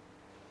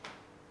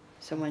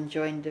 Someone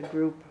joined the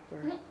group,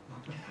 or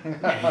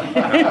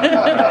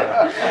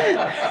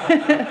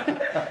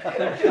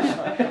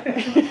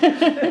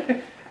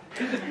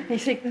you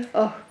think,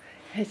 oh,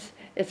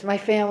 it's my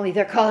family.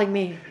 They're calling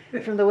me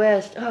from the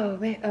West. Oh,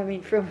 I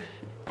mean from,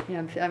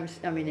 yeah,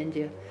 I'm in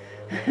India,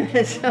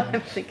 so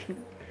I'm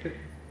thinking,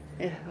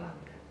 yeah, well,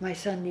 my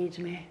son needs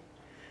me,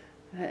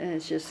 and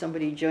it's just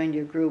somebody joined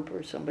your group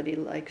or somebody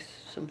likes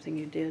something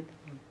you did,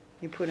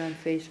 you put on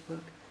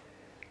Facebook.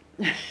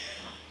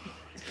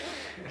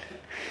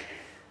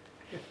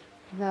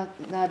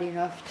 Not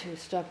enough to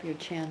stop your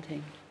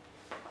chanting.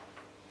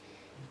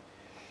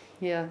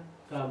 Yeah.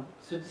 So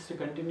just to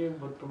continue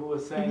what Prabhu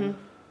was saying,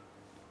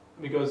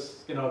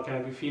 because kind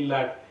of you feel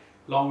that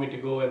long way to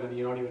go and then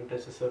you not even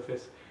touch the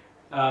surface.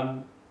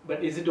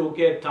 But is it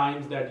okay at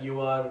times that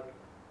you are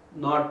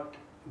not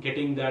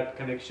getting that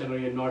connection, or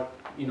you're not,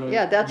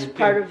 Yeah, that's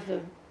part of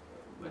the.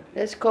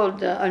 It's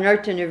called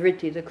anartha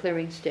nivritti, the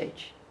clearing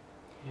stage.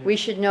 Yeah. We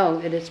should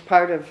know that it's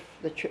part of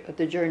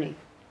the journey.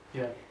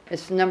 Yeah.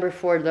 It's number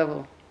 4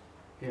 level.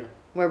 Yeah.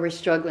 Where we're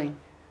struggling.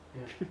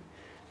 Yeah.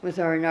 With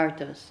our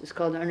anarthas. It's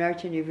called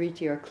anartha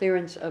nivritti, or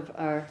clearance of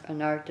our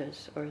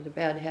anarthas, or the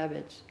bad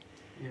habits.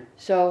 Yeah.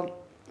 So,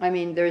 I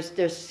mean, there's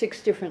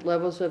 6 different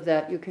levels of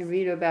that. You can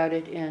read about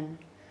it in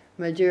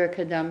Madhura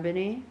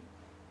Kadambini.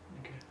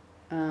 Okay.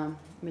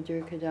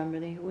 Madhura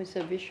Kadambini. Was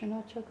that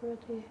Vishwanath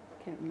Chakravarti?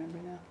 Can't remember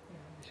now.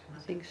 I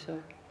think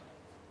so.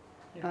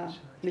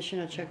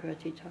 Vishwanath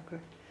Chakravarti Thakur.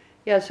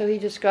 Yeah, so he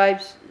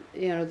describes,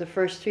 the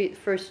first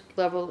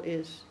level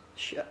is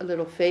a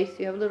little faith.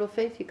 You have a little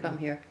faith, you come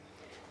here.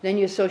 Then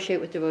you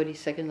associate with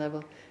devotees, 2nd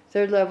level.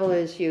 3rd level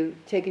is you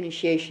take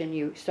initiation,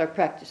 you start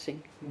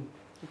practicing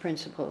the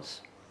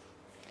principles.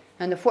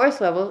 And the 4th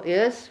level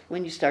is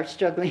when you start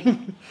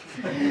struggling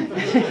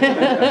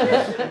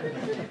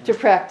to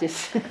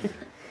practice.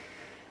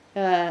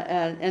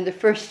 And the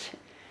first,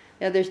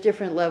 there's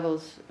different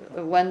levels.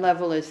 One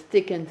level is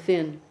thick and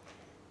thin.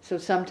 So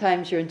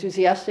sometimes you're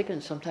enthusiastic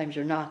and sometimes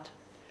you're not.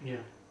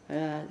 Yeah.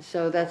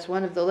 So that's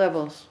one of the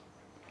levels.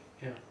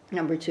 Yeah.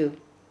 Number 2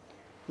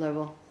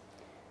 level.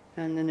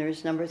 And then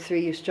there's number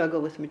 3, you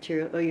struggle with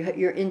material. Oh,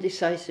 you're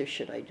indecisive.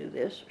 Should I do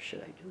this or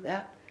should I do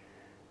that?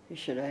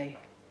 Should I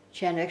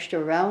chant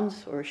extra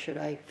rounds or should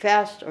I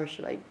fast or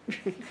should I...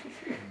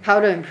 How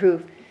to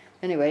improve.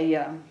 Anyway,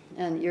 yeah.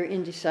 And you're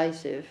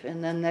indecisive.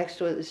 And then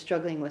next one is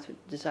struggling with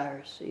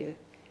desires. So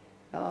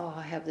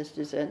I have this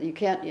desire. You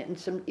can't...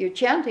 You're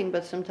chanting,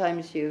 but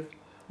sometimes you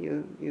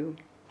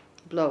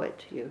blow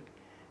it. You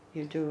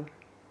do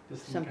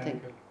Just something.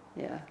 mechanical.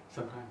 Yeah.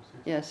 Sometimes.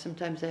 Yeah,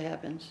 sometimes that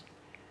happens.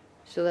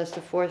 So that's the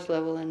 4th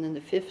level, and then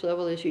the 5th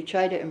level is you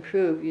try to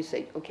improve. You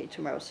say, okay,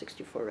 tomorrow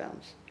 64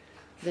 rounds.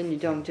 Then you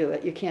don't do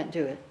it. You can't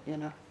do it,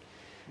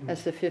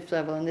 That's the 5th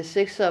level. And the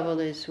 6th level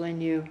is when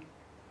you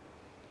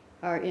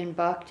are in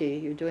bhakti,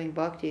 you're doing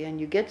bhakti,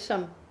 and you get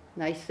some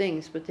nice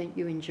things, but then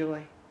you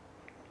enjoy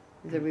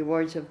the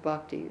rewards of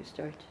bhakti. You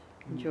start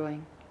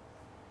enjoying.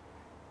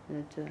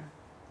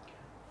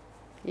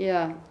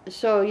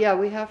 So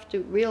we have to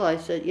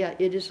realize that,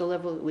 it is a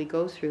level that we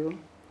go through.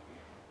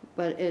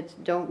 But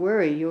don't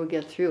worry, you'll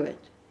get through it.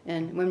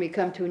 And when we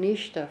come to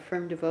Nishta,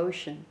 firm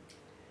devotion,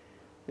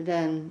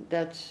 then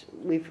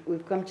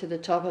we've come to the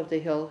top of the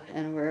hill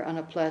and we're on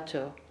a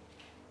plateau.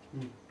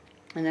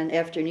 And then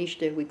after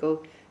Nishta, we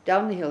go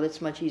down the hill. It's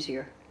much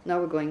easier. Now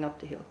we're going up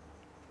the hill.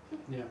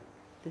 Yeah.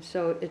 And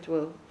so it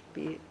will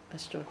be a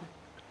struggle.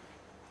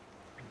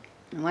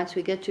 And once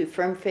we get to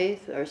firm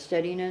faith or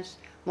steadiness,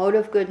 mode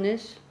of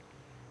goodness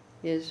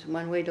is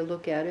one way to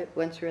look at it.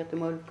 Once we're at the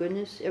mode of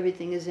goodness,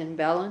 everything is in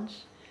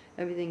balance.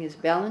 Everything is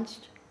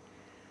balanced,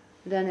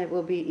 then it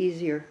will be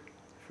easier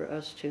for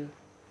us to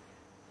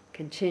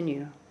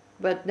continue.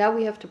 But now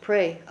we have to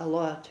pray a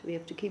lot. We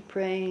have to keep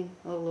praying,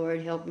 oh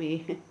Lord, help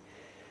me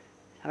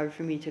hard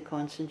for me to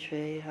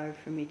concentrate, hard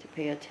for me to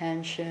pay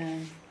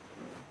attention.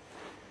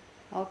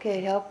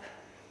 Okay, help.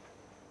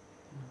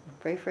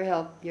 Pray for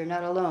help. You're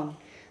not alone.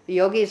 The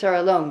yogis are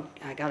alone.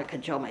 I gotta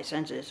control my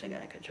senses, I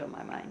gotta control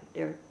my mind.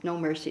 There's no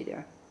mercy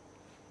there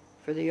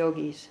for the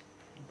yogis.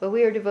 But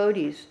we are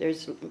devotees.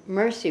 There's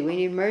mercy. We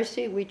need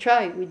mercy. We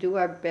try. We do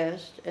our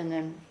best. And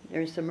then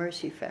there's the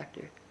mercy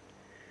factor.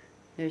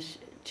 There's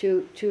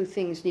two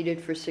things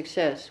needed for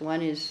success.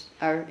 One is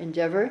our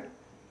endeavor,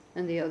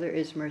 and the other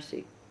is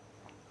mercy.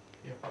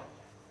 Yep.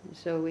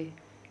 So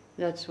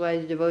that's why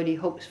the devotee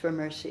hopes for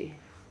mercy,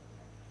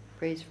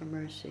 prays for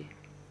mercy.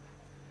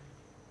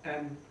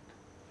 And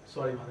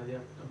sorry, Mataji, I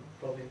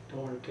probably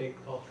don't want to take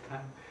all the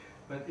time,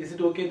 but is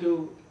it okay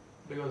to,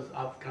 because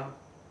I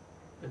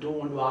don't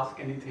want to ask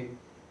anything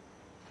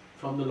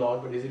from the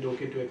Lord, but is it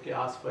okay to actually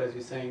ask for, as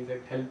you're saying,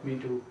 that help me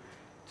to,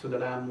 so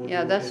that I am more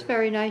Yeah, that's devoted?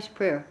 very nice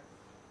prayer.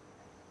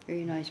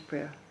 Very nice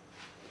prayer.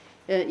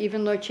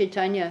 Even Lord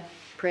Chaitanya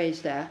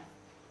prays that.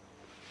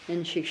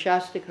 In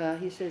Shikshastika,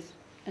 he says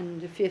in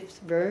the 5th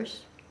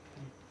verse,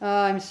 oh,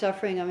 I'm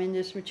suffering, I'm in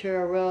this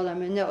material world,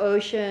 I'm in the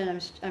ocean,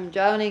 I'm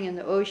drowning in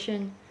the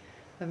ocean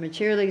of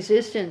material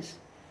existence.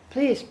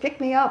 Please pick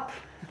me up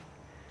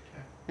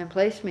and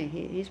place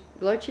me.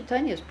 Lord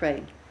Chaitanya is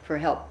praying for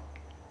help.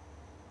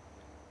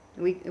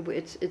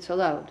 It's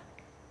allowed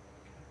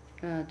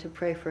to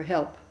pray for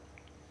help.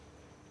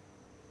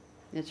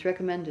 It's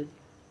recommended.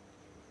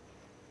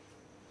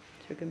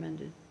 It's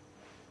recommended.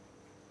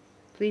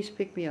 Please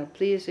pick me up.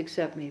 Please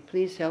accept me.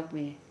 Please help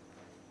me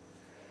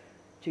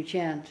to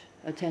chant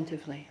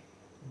attentively.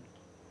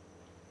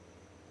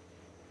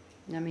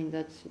 I mean,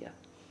 that's, yeah.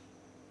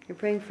 You're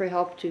praying for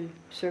help to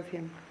serve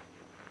him.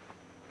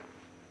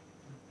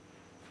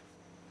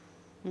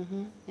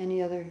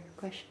 Any other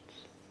questions?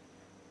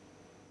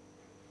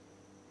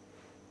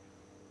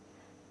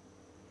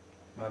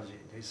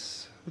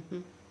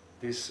 Mataji,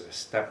 this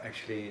step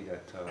actually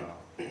that,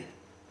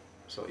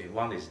 so if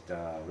one is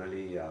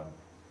really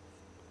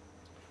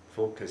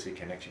focused, he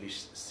can actually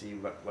see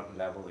what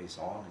level he's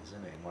on,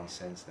 isn't it? In one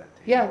sense that.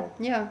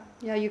 Yeah.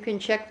 You can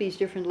check these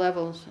different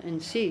levels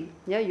and see.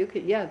 Yeah, you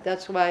could. Yeah,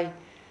 that's why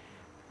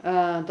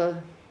the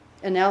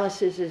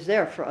analysis is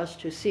there for us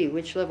to see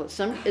which level.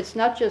 It's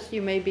not just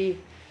you may be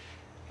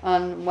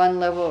on one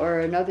level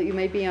or another. You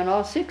may be on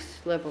all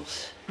 6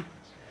 levels.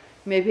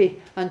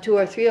 Maybe on 2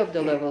 or 3 of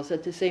the levels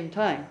at the same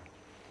time.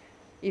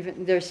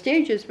 Even there are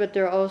stages, but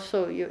there are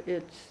also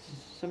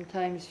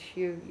sometimes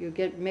you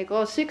make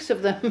all 6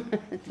 of them.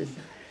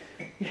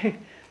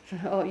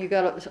 Oh, you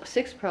got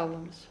 6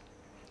 problems.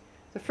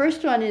 The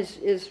first one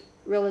is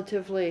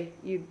relatively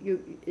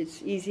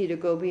it's easy to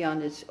go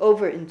beyond. It's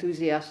over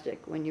enthusiastic.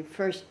 When you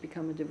first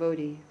become a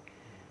devotee,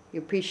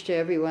 you preach to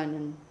everyone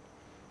and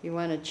you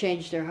want to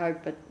change their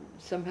heart, but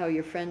somehow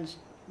your friends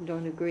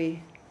don't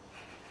agree.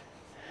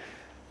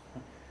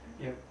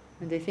 Yep.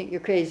 And they think you're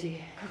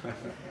crazy.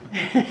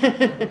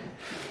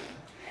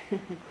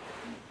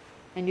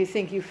 And you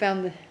think you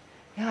found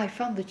I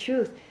found the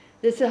truth.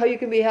 This is how you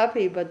can be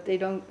happy, but they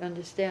don't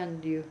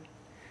understand you.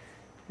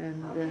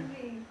 And how can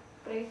we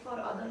pray for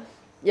others?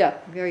 Yeah,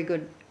 very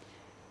good.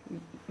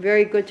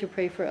 Very good to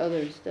pray for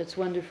others. That's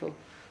wonderful.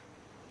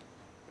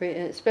 Pray,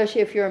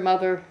 especially if you're a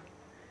mother,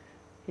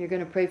 you're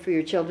going to pray for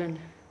your children.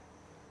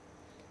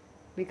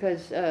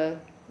 Because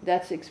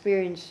that's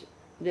experience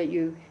that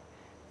you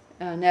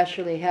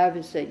naturally have,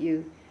 is that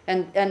you...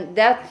 And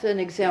that's an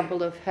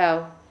example of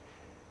how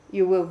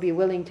you will be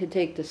willing to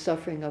take the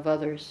suffering of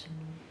others.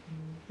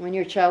 When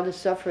your child is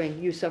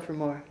suffering, you suffer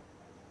more.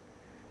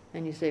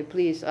 And you say,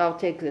 please, I'll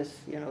take this.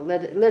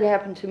 Let it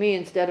happen to me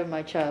instead of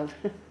my child.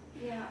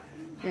 Yeah.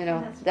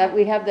 That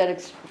we have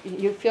that.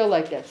 You feel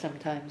like that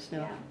sometimes, no?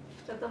 Yeah.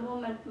 So at the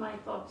moment, my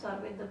thoughts are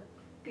with the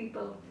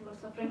people who are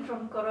suffering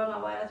from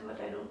coronavirus,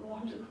 but I don't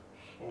want to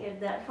get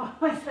that for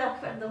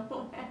myself at the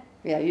moment.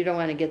 Yeah, you don't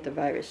want to get the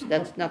virus.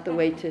 That's not the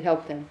way to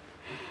help them.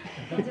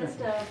 Just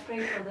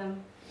pray for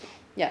them.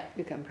 Yeah,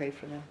 you can pray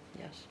for them,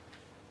 yes.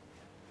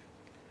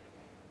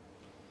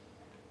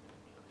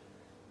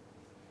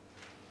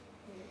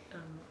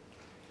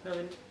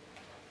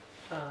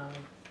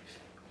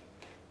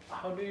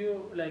 How do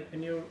you,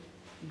 when you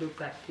do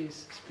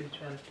practice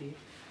spirituality,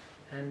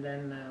 and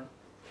then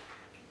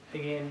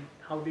again,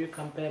 how do you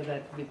compare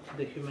that with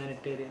the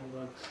humanitarian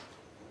works?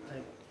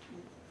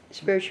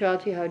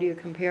 Spirituality, how do you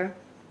compare?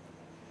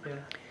 Yeah.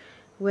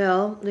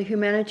 Well, the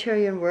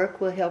humanitarian work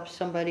will help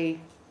somebody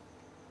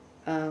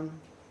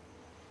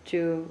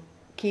to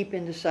keep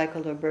in the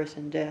cycle of birth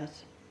and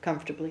death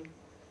comfortably.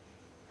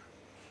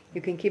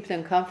 You can keep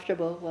them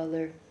comfortable while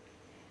they're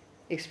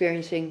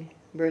experiencing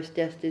birth,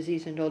 death,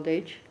 disease, and old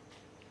age.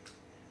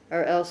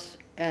 Or else,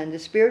 and the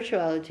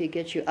spirituality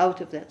gets you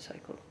out of that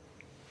cycle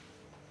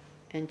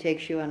and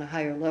takes you on a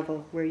higher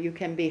level where you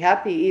can be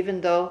happy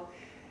even though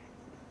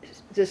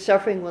the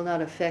suffering will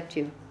not affect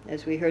you,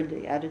 as we heard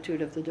the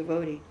attitude of the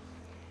devotee.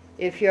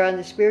 If you're on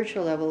the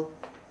spiritual level,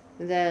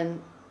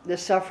 then the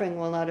suffering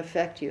will not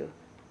affect you.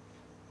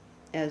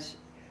 And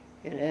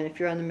if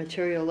you're on the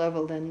material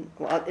level, then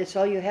it's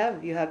all you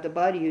have. You have the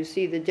body. You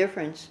see the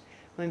difference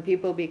When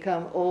people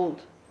become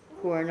old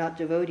who are not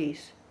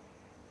devotees,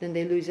 then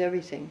they lose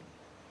everything.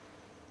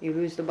 You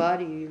lose the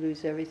body, you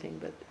lose everything.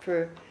 But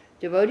for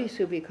devotees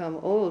who become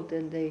old,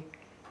 then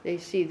they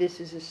see this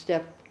is a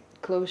step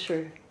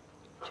closer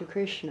to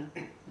Krishna.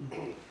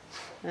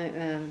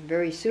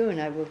 Very soon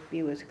I will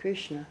be with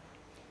Krishna.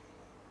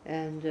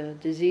 And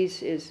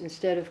disease is,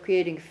 instead of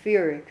creating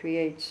fear, it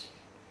creates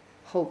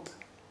hope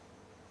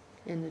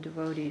in the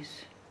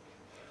devotees.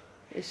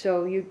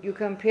 So you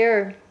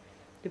compare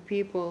the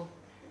people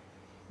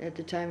at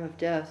the time of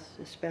death,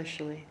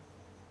 especially,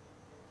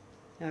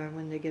 or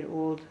when they get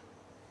old,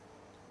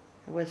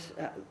 with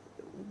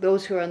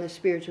those who are on the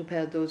spiritual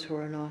path, those who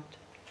are not.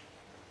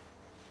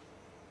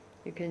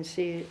 You can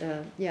see,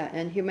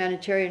 and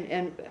humanitarian,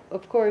 and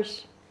of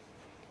course,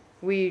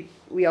 we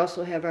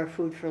also have our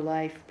Food for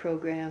Life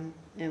program,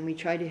 and we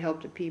try to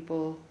help the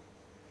people.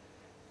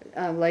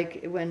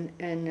 Like when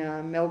in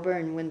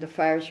Melbourne, when the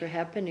fires were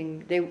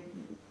happening, the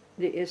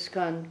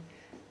ISKCON,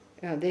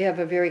 they have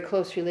a very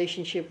close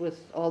relationship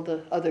with all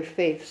the other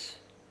faiths,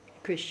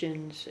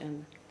 Christians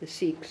and the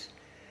Sikhs,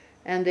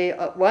 and they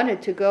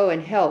wanted to go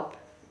and help,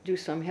 do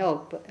some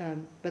help,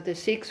 but the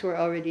Sikhs were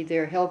already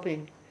there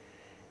helping,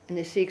 and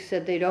the Sikhs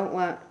said they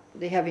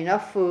have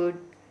enough food,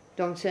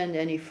 don't send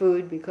any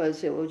food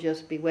because it will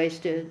just be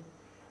wasted,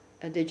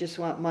 and they just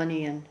want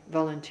money and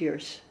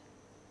volunteers.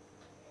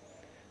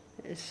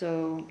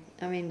 So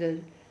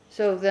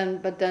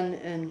but then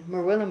in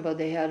Murwillumbah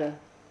they had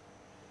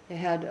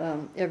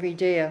every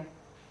day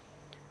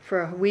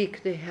for a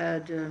week they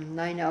had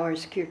 9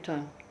 hours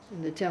kirtan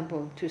in the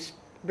temple to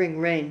bring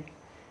rain,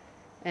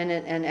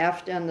 and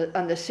after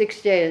on the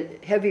 6th day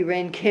heavy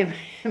rain came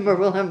in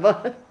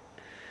Murwillumbah,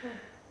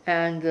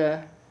 and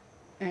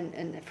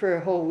for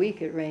a whole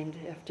week it rained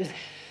after that.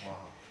 Wow.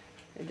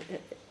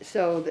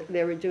 So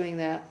they were doing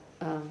that.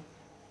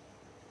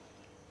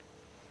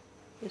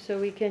 So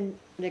they can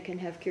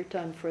have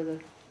kirtan for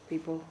the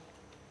people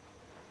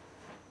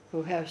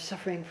who have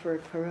suffering for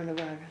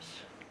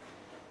coronavirus.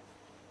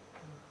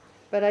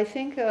 But I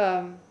think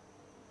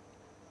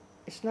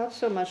it's not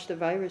so much the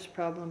virus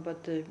problem,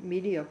 but the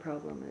media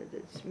problem.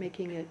 It's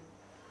making it,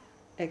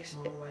 it's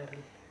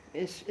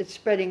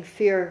spreading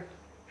fear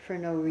for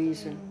no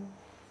reason.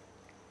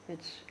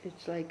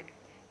 It's like,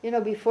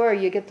 before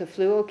you get the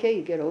flu, okay,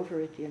 you get over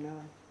it,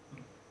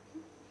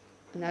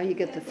 Now you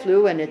get the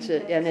flu, and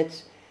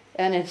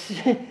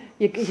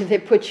they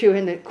put you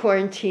in the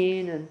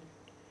quarantine, and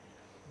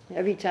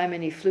every time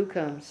any flu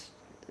comes,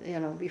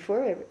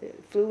 before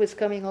flu was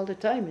coming all the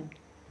time,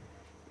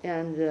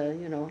 and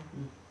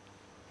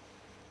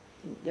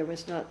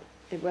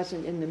it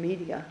wasn't in the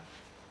media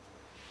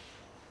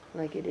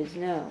like it is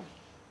now.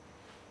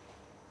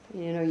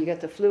 You got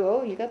the flu,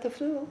 oh, you got the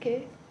flu,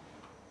 okay,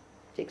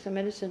 take some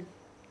medicine.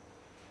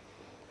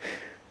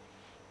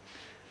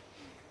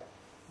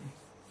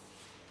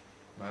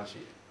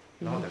 Maji,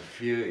 now the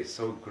fear is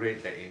so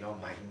great that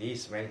my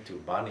niece went to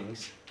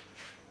Bunnings.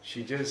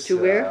 She just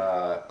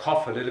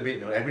coughed a little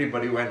bit,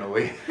 everybody went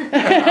away. See,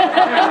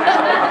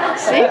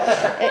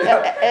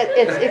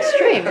 it's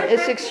extreme.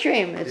 It's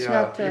extreme. It's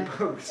not.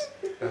 People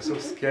are so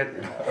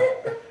scared.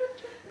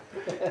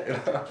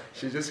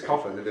 She just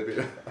coughed a little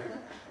bit.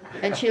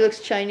 And she looks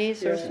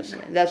Chinese or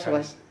something. That's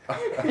why.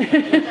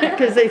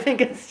 Because they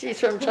think she's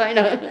from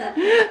China.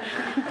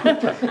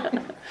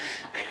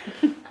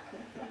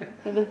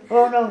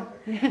 Oh no,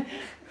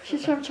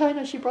 she's from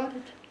China. She brought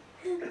it.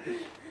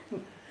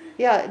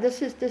 Yeah,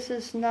 this is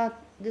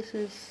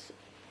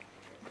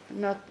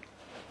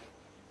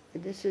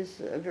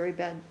very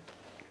bad.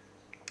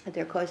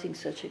 They're causing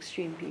such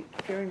extreme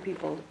fear in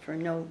people for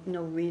no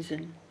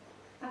reason.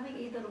 I think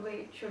either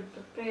way,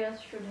 the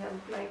prayers should help.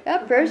 Yeah,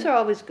 prayers are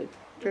always good.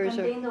 To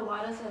contain the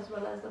virus as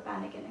well as the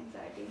panic and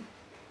anxiety.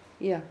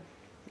 Yeah.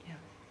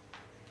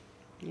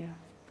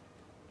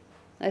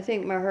 I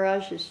think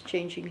Maharaj is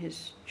changing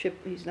his trip.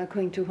 He's not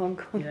going to Hong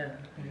Kong.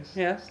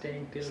 Yeah,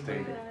 staying till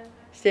Monday.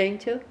 Staying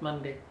till?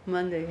 Monday,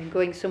 and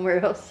going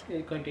somewhere else?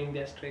 He's going to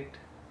India straight.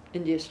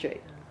 India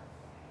straight.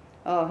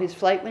 Oh, his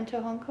flight went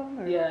to Hong Kong?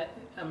 Or?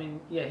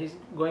 He's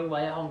going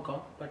via Hong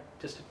Kong, but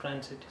just a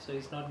transit, so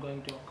he's not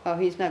going to Hong Kong. Oh,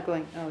 he's not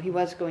going. Oh, he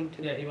was going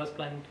to. Yeah, he was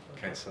planning to.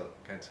 Cancel.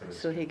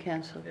 So he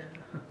cancelled. Yeah.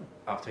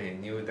 After he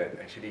knew that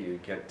actually you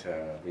get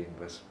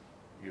reimbursed,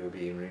 you'll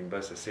be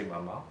reimbursed the same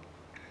amount.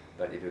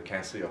 But if you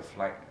cancel your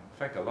flight, in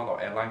fact, a lot of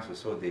airlines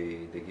also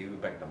they give you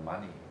back the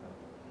money.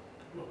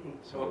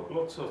 So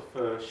lots of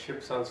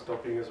ships are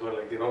stopping as well.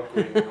 Like they're not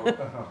going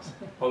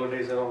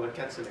holidays and all. They're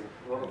cancelling.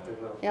 A lot of them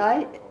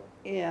now.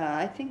 Yeah,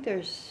 I think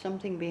there's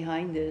something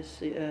behind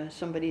this.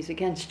 Somebody's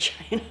against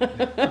China.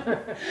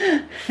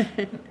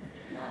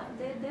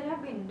 There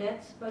have been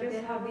deaths, but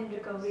there have been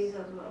recoveries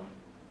as well.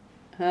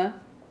 Huh?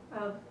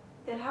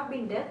 There have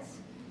been deaths,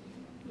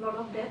 a lot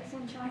of deaths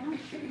in China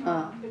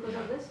because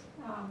of this.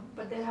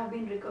 But there have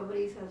been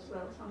recoveries as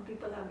well. Some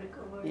people have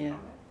recovered from it.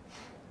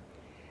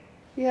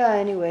 Yeah.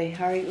 Anyway,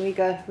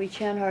 we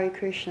chant Hare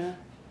Krishna,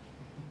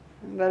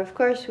 but of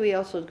course we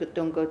also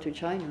don't go to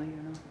China,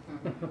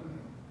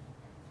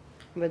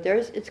 But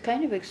it's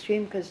kind of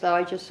extreme because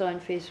I just saw on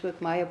Facebook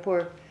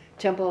Mayapur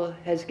temple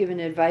has given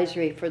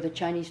advisory for the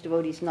Chinese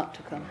devotees not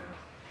to come.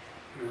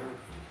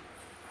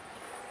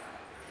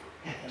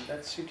 And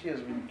that city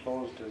has been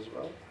closed as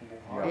well.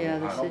 Yeah,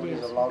 the city Nobody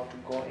is is. allowed to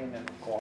go in and go